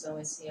Distribuição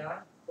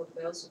S.A.,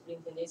 Copel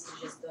Superintendência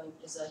de Gestão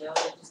Empresarial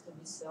da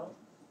Distribuição,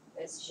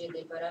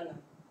 SGD Paraná.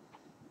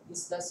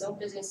 Licitação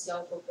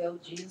presencial Copel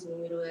DIS,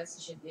 número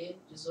SGD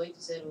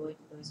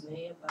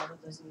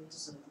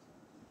 180826/2018.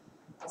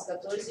 Às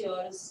 14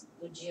 horas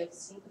do dia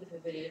 5 de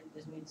fevereiro de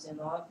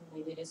 2019, no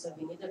endereço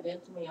Avenida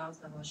Bento Munhoz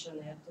da Rocha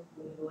Neto,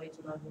 número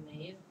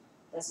 896,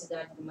 da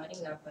cidade de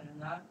Maringá,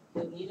 Paraná,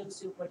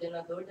 reuniram-se o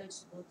coordenador da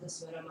disputa,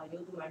 Sr.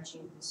 Amarildo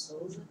Martins de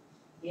Souza,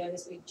 e a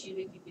respectiva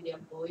equipe de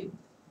apoio,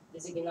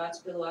 designados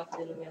pelo ato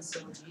de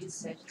nomeação DIS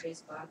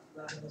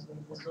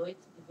 734/2018,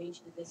 de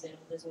 20 de dezembro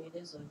de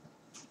 2018,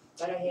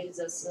 para a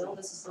realização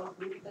da sessão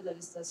pública da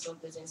licitação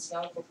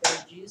presencial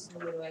Copel DIS,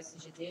 número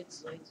SGD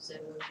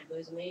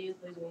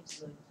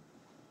 180826/2018,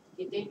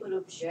 que tem por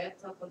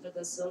objeto a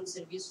contratação de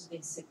serviços de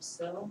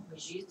recepção,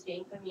 registro e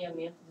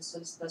encaminhamento de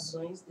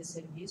solicitações de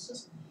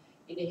serviços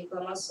e de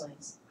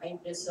reclamações, a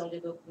impressão de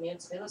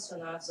documentos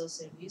relacionados aos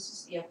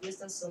serviços e a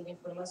prestação de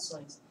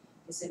informações,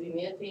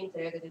 recebimento e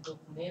entrega de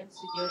documentos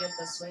e de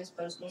orientações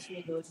para os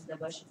consumidores da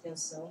baixa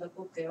tensão da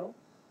Copel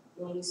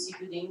no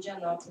município de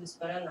Indianópolis,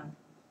 Paraná,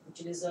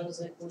 utilizando os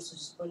recursos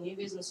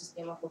disponíveis no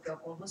sistema Copel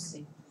com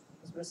você,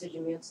 os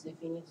procedimentos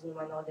definidos no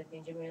manual de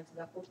atendimento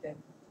da Copel.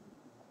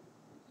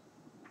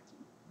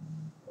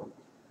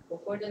 O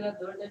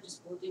coordenador da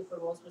disputa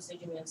informou os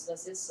procedimentos da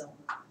sessão.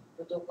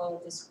 Protocolo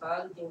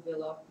antecipado de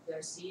envelope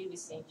Garcia e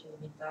Vicente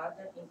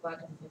Limitada, em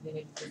 4 de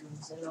fevereiro de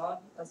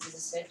 2019, às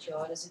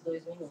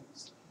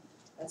 17h02.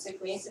 Na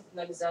sequência,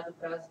 finalizado o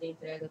prazo de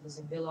entrega dos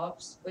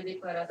envelopes, foi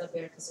declarada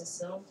aberta a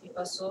sessão e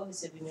passou ao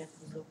recebimento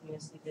dos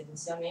documentos de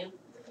credenciamento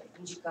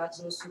indicados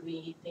no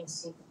subitem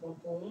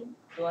 5.1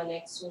 do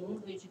anexo 1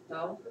 do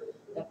edital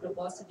da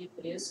proposta de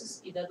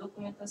preços e da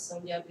documentação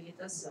de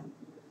habilitação.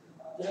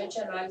 Durante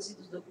a análise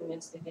dos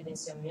documentos de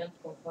credenciamento,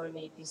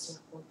 conforme item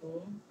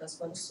 5.1 das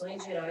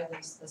condições gerais da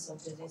licitação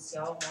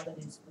presencial, moda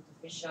de disputa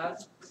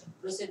fechada,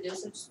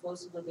 procedeu-se ao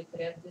disposto do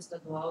decreto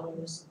estadual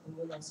número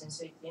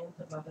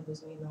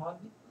 5.980/2009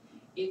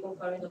 e,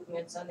 conforme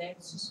documentos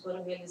anexos,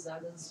 foram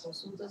realizadas as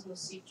consultas no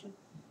sítio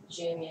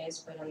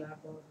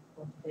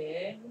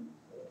gmsparaná.br,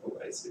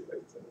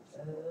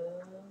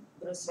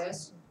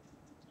 processo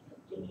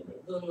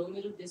do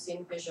número de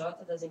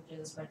CNPJ das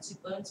empresas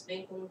participantes,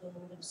 bem como do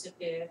número do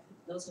CPF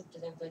dos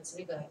representantes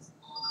legais.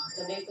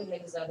 Também foi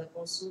realizada a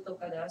consulta ao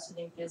cadastro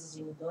de empresas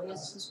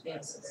inidôneas e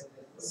suspensas.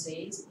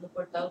 6. No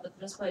portal da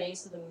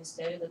Transparência do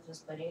Ministério da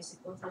Transparência e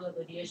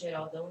Controladoria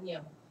Geral da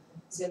União,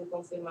 sendo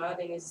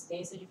confirmada a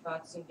inexistência de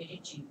fatos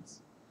impeditivos.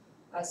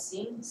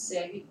 Assim,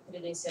 segue o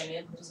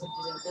credenciamento dos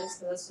representantes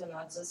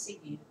relacionados a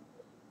seguir.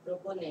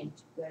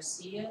 Proponente: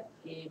 Garcia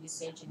e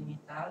Vicente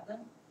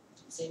Limitada,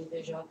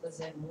 CNPJ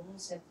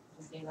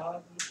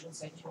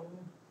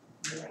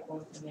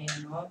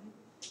 01-139-171-69,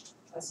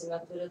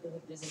 assinatura do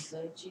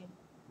representante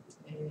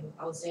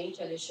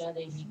ausente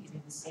Alexandre Henrique de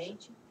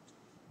Vicente.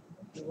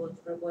 O outro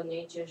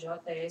proponente é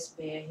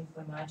JSPR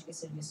Informática e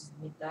Serviços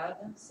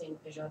Limitada,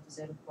 CNPJ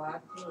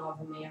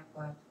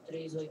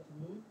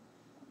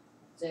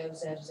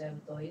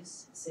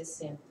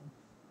 04-964-381-0002-60.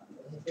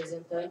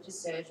 Representante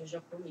Sérgio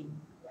Jacomin.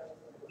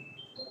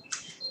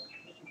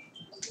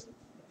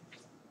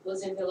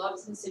 Os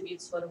envelopes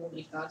recebidos foram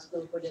publicados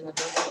pelo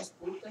coordenador da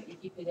disputa,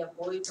 equipe de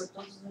apoio e por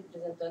todos os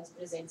representantes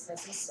presentes na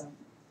sessão.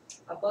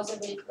 Após a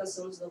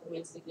verificação dos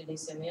documentos de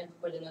credenciamento, o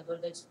coordenador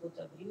da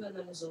disputa abriu e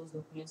analisou os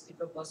documentos de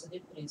proposta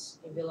de preço,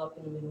 envelope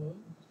número 1,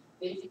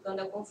 verificando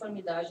a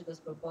conformidade das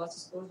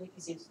propostas com os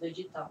requisitos do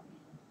edital.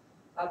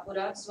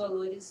 Apurados os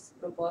valores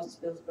propostos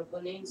pelos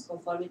proponentes,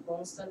 conforme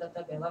consta da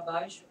tabela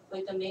abaixo,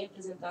 foi também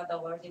apresentada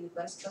a ordem de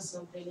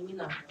classificação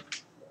preliminar.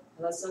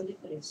 Relação de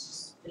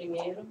preços.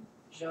 Primeiro,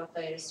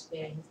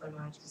 JSPR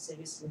Informática e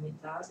Serviços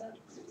Limitada,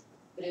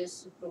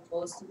 preço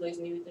proposto R$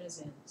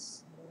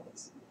 2.300.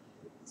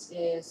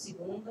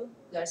 Segundo,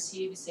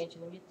 Garcia e Vicente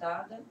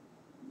Limitada,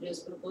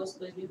 preço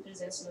proposto R$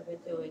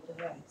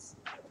 2.398.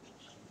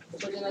 O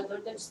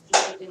coordenador da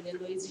disputa,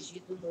 atendendo ao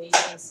exigido no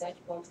item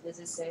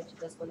 7.17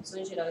 das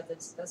condições gerais da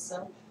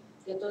licitação,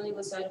 tentou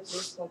negociar o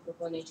preço com o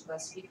proponente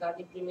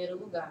classificado em primeiro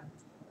lugar,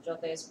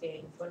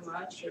 JSPR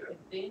Informática,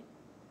 EPP,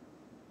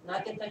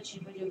 na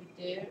tentativa de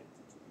obter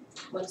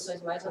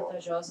condições mais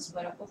vantajosas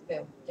para a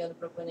Copel, tendo o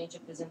proponente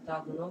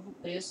apresentado um novo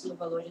preço no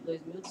valor de R$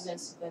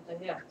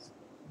 2.250.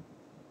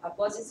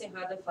 Após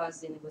encerrada a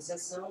fase de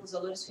negociação, os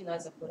valores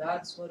finais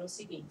apurados foram os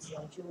seguintes: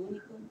 lote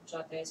único,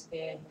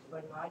 JSPR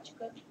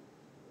Informática,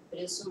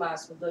 preço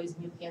máximo R$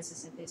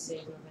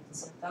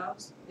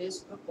 2.566,90,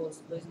 preço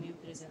proposto R$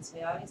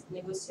 2.300,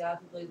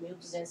 negociado R$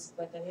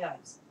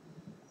 2.250.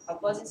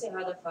 Após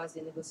encerrada a fase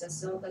de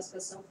negociação, a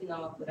classificação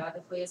final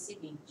apurada foi a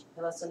seguinte: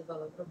 relação de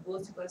valor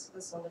proposto e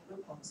classificação da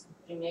proposta.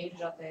 Primeiro,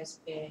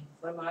 JSPR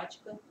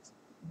Informática,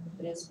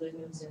 preço R$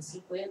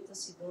 2.250.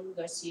 Segundo,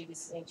 Garcia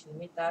Vicente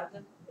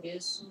Limitada,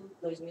 preço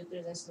R$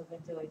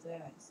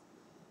 2.398.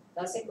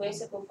 Na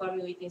sequência,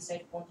 conforme o item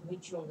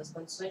 7.21 das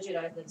condições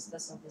gerais da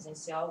licitação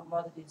presencial,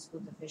 modo de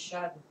disputa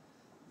fechado,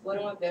 foi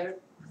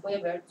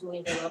aberto o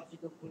envelope de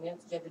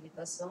documentos de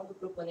habilitação do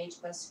proponente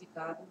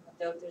classificado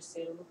até o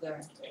terceiro lugar.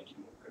 Tem que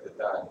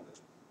acreditar ainda.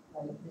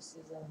 Aí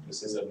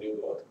Precisa abrir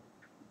o outro.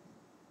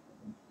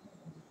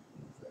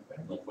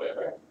 Não foi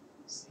aberto?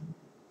 Sim.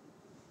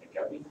 Tem que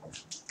abrir.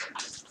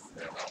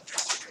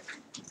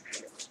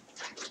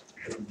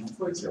 Não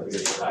foi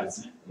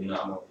desabilidade, né?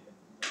 Não.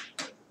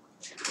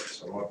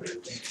 Só uma vez.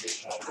 Tem que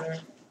deixar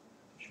aberto.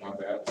 Deixa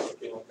aberto,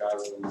 porque no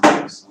caso da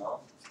transmissão,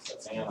 só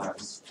tem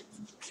análise.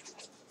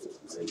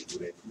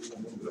 Leitura aqui, não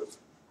lembrou.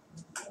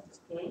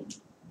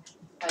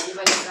 Aí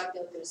vai entrar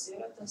até o terceiro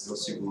ou até o É o segundo?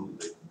 segundo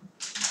daí.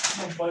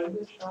 Não pode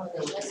deixar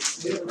até o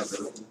terceiro,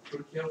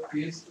 porque é o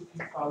texto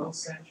que fala o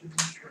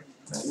 7.21.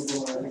 Mas não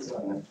vou analisar,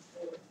 né?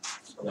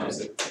 Não,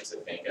 você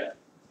tem que.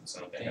 Você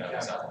não tem que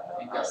analisar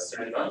as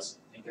certidões.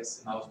 Tem que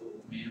assinar os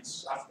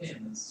documentos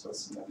apenas. Só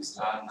assim na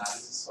vista. A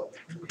análise só do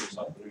primeiro.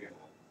 Só por isso.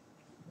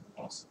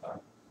 Nossa, tá.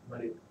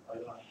 Maria,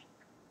 olha lá.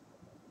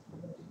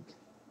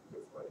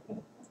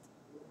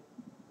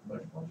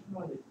 Pode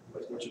continuar ali.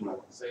 Pode continuar.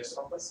 Isso aí é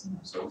só para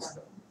assinar. Só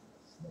está.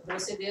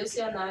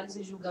 Procedeu-se a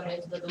análise e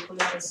julgamento da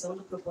documentação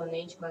do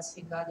proponente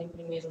classificado em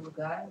primeiro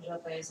lugar,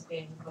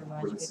 JSPR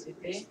Informática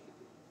EPP,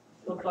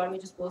 conforme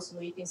disposto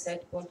no item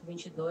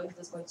 7.22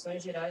 das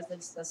condições gerais da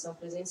licitação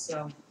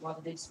presencial,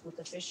 modo de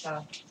disputa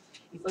fechado,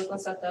 e foi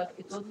constatado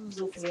que todos os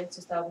documentos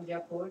estavam de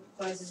acordo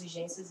com as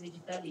exigências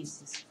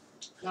editalícias.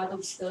 Nada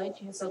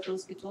obstante,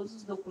 ressaltou-se que todos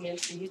os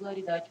documentos de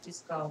regularidade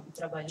fiscal e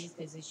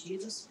trabalhista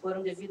exigidos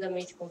foram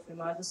devidamente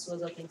confirmadas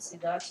suas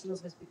autenticidades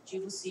nos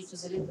respectivos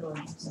sítios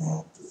eletrônicos.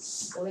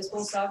 O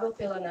responsável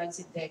pela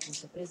análise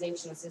técnica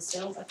presente na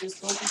sessão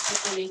atestou que o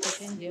proponente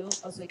atendeu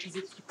aos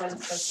requisitos de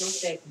qualificação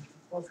técnica,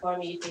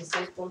 conforme item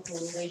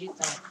 6.1 da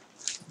edital.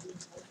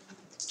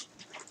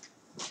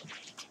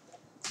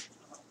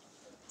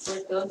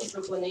 Portanto, o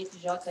proponente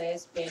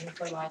JSPR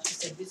Informática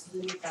Serviços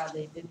Limitada,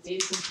 EPP,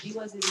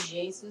 cumpriu as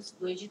exigências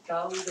do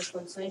edital e das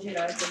condições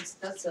gerais da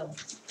licitação,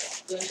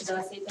 diante da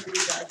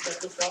aceitabilidade da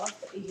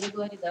proposta e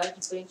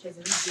regularidade frente às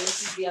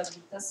exigências de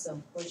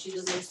habilitação,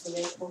 contidas no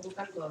instrumento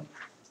convocatório.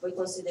 Foi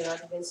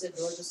considerado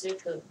vencedor do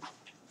certame.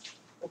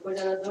 O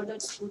coordenador da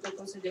disputa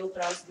concedeu o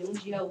prazo de um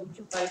dia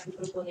útil para que o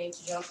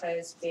proponente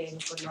JSPR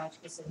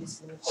Informática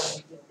Serviços Limitada,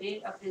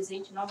 EPP,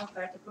 apresente nova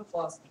carta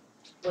proposta,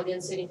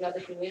 podendo ser enviada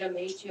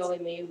primeiramente ao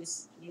e-mail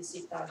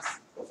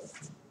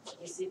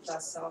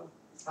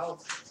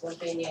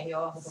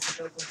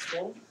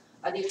licitação.nro@papel.com,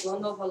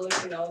 adequando ao valor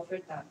final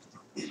ofertado.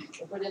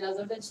 O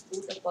coordenador da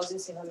disputa, após o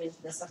encerramento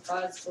dessa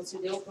fase,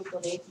 concedeu ao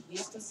proponente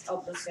vistas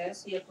ao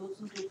processo e a todos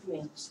os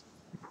documentos.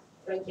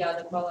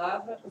 Franqueada a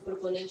palavra, o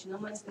proponente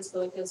não manifestou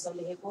a intenção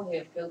de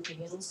recorrer, pelo que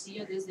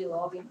renuncia desde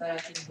logo em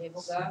caráter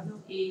irrevogável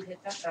e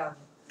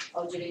irretratável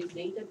ao direito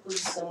de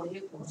interposição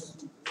de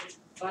recurso.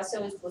 Face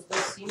ao exposto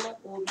acima,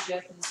 o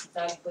objeto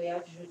licitado foi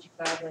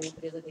adjudicado à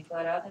empresa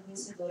declarada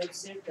vencedora do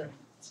certame.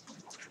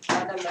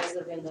 Nada mais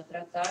havendo a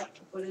tratar,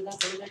 o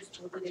coordenador da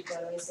disputa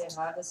declarou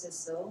encerrada a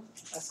sessão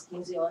às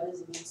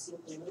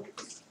 15h25,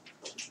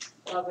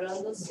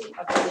 lavrando-se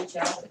a presente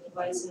ata que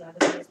vai assinada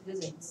pelos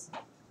presentes.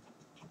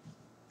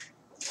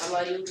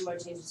 Amarildo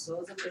Martins de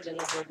Souza,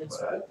 coordenador da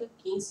disputa,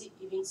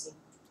 15h25.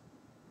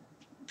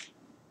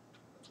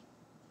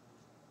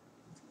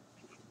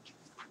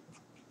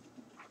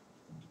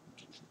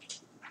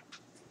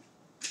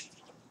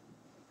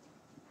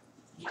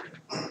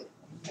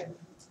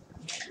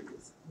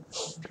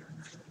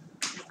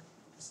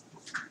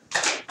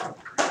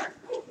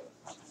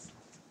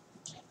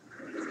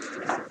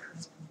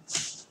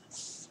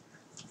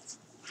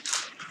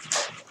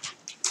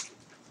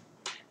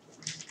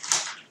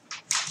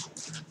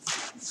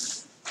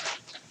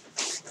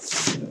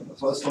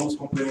 Nós estamos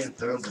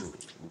complementando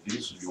o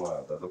visto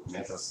da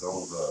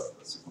documentação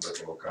da segunda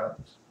colocada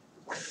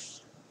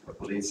para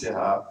poder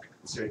encerrar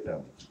o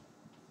certame.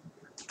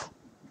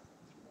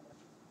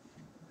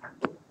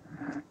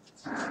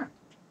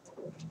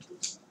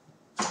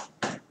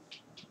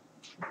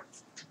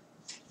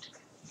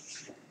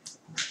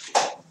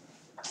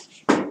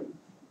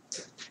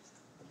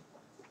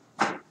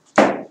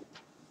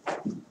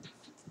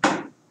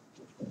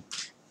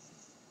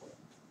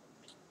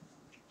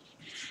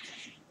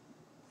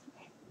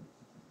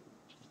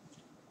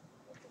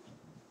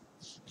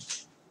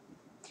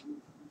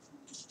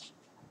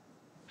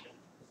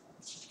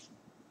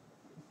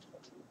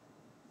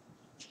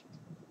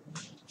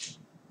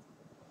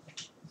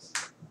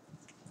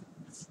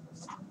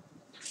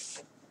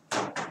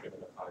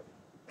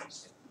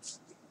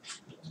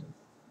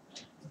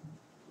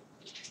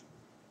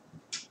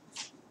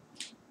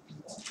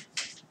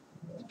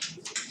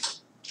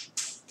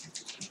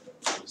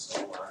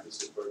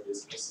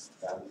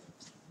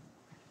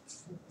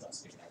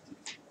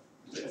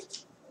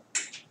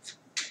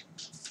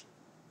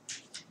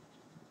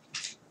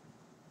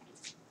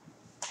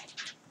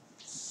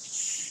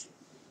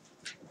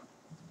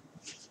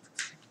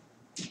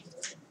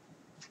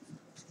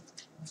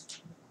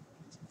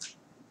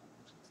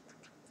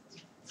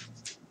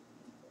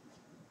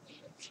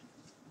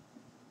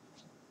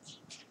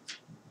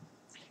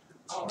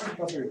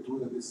 para a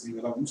abertura desses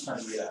envelopes não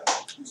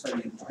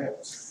estaria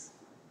correto?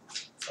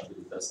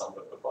 Habilitação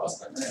para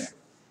proposta? É.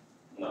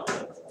 Não,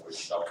 o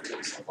edital fica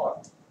dessa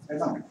forma.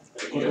 Não.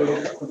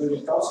 Quando ele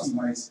está assim,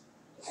 mas.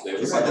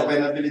 Você até vai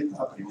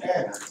inabilitar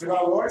primeiro.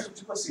 Pela lógica,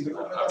 tipo assim,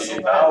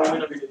 Habilitar ou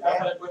inabilitar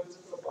para depois fazer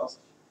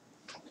proposta.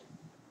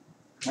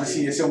 Mas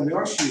sim, esse é o meu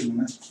achismo,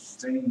 né?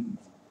 Tem.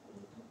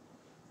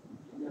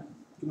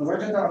 Que não vai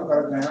adiantar nada o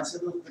cara ganhar se a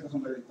documentação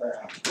dele está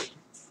errada.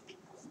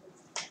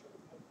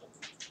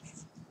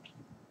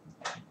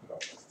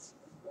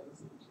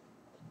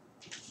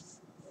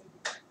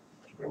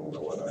 Para mudar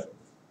o horário.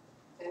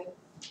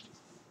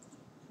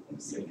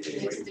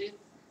 Restrito.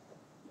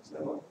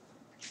 Não.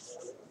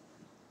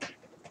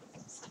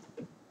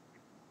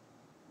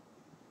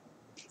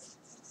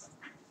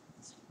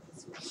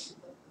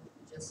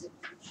 Podia ser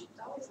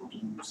digital.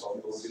 Só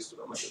o visto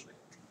da mas também.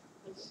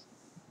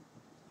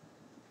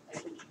 A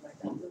gente vai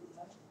dar tudo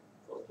lá.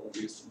 Faltou um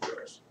visto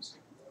melhor.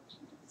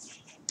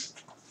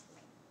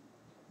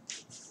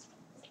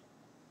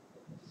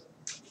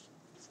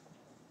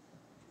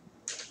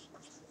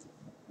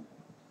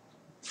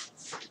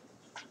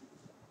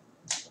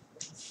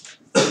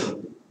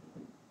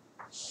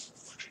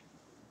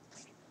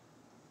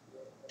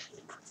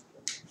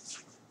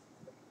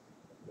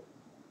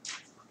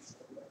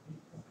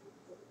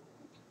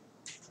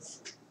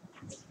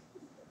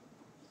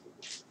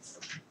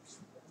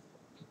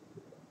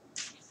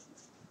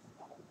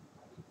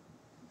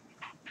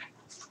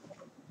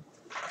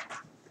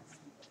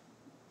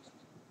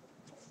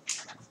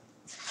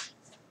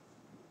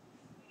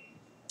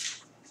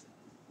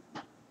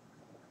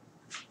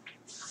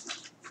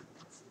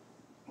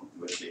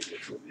 Eu achei que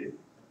ia chover.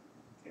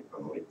 Tempo à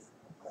noite.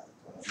 Está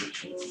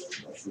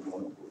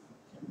chovendo um pouco.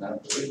 Na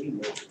 2 de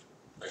novo.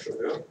 Mas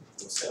choveu?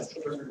 No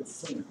centro choveu. No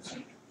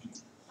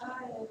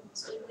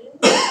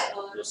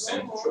No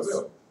centro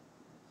choveu.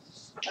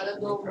 Hora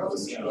do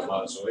almoço. Era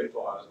umas 8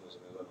 horas, mais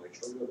ou menos, da noite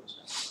choveu no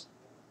centro.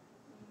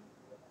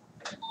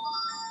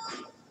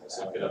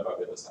 Você não queria para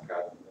ver da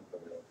sacada, não dá para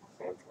ver.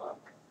 Muito claro.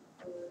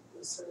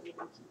 Eu saí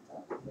daqui,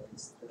 tá?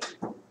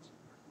 Estranho.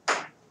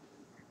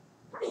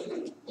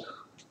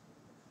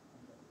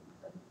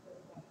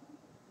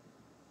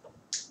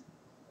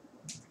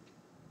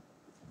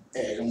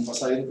 Vamos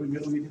passar aí no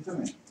primeiro item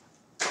também.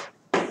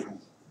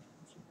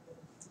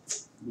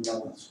 Do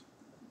balanço.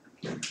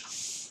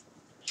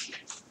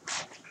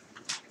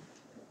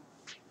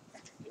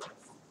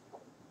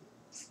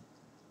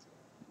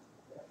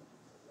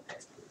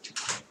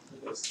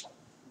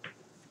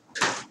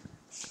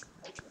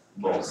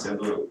 Bom,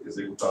 sendo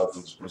executados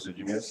os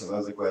procedimentos,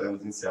 nós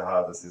declaramos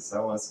encerrada a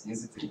sessão às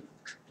 15h30.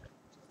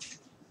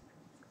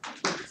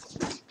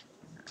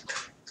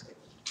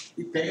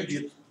 E tenho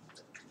dito.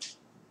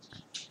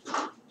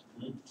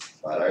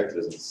 Parar a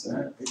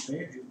transmissão. E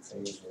tenho dito.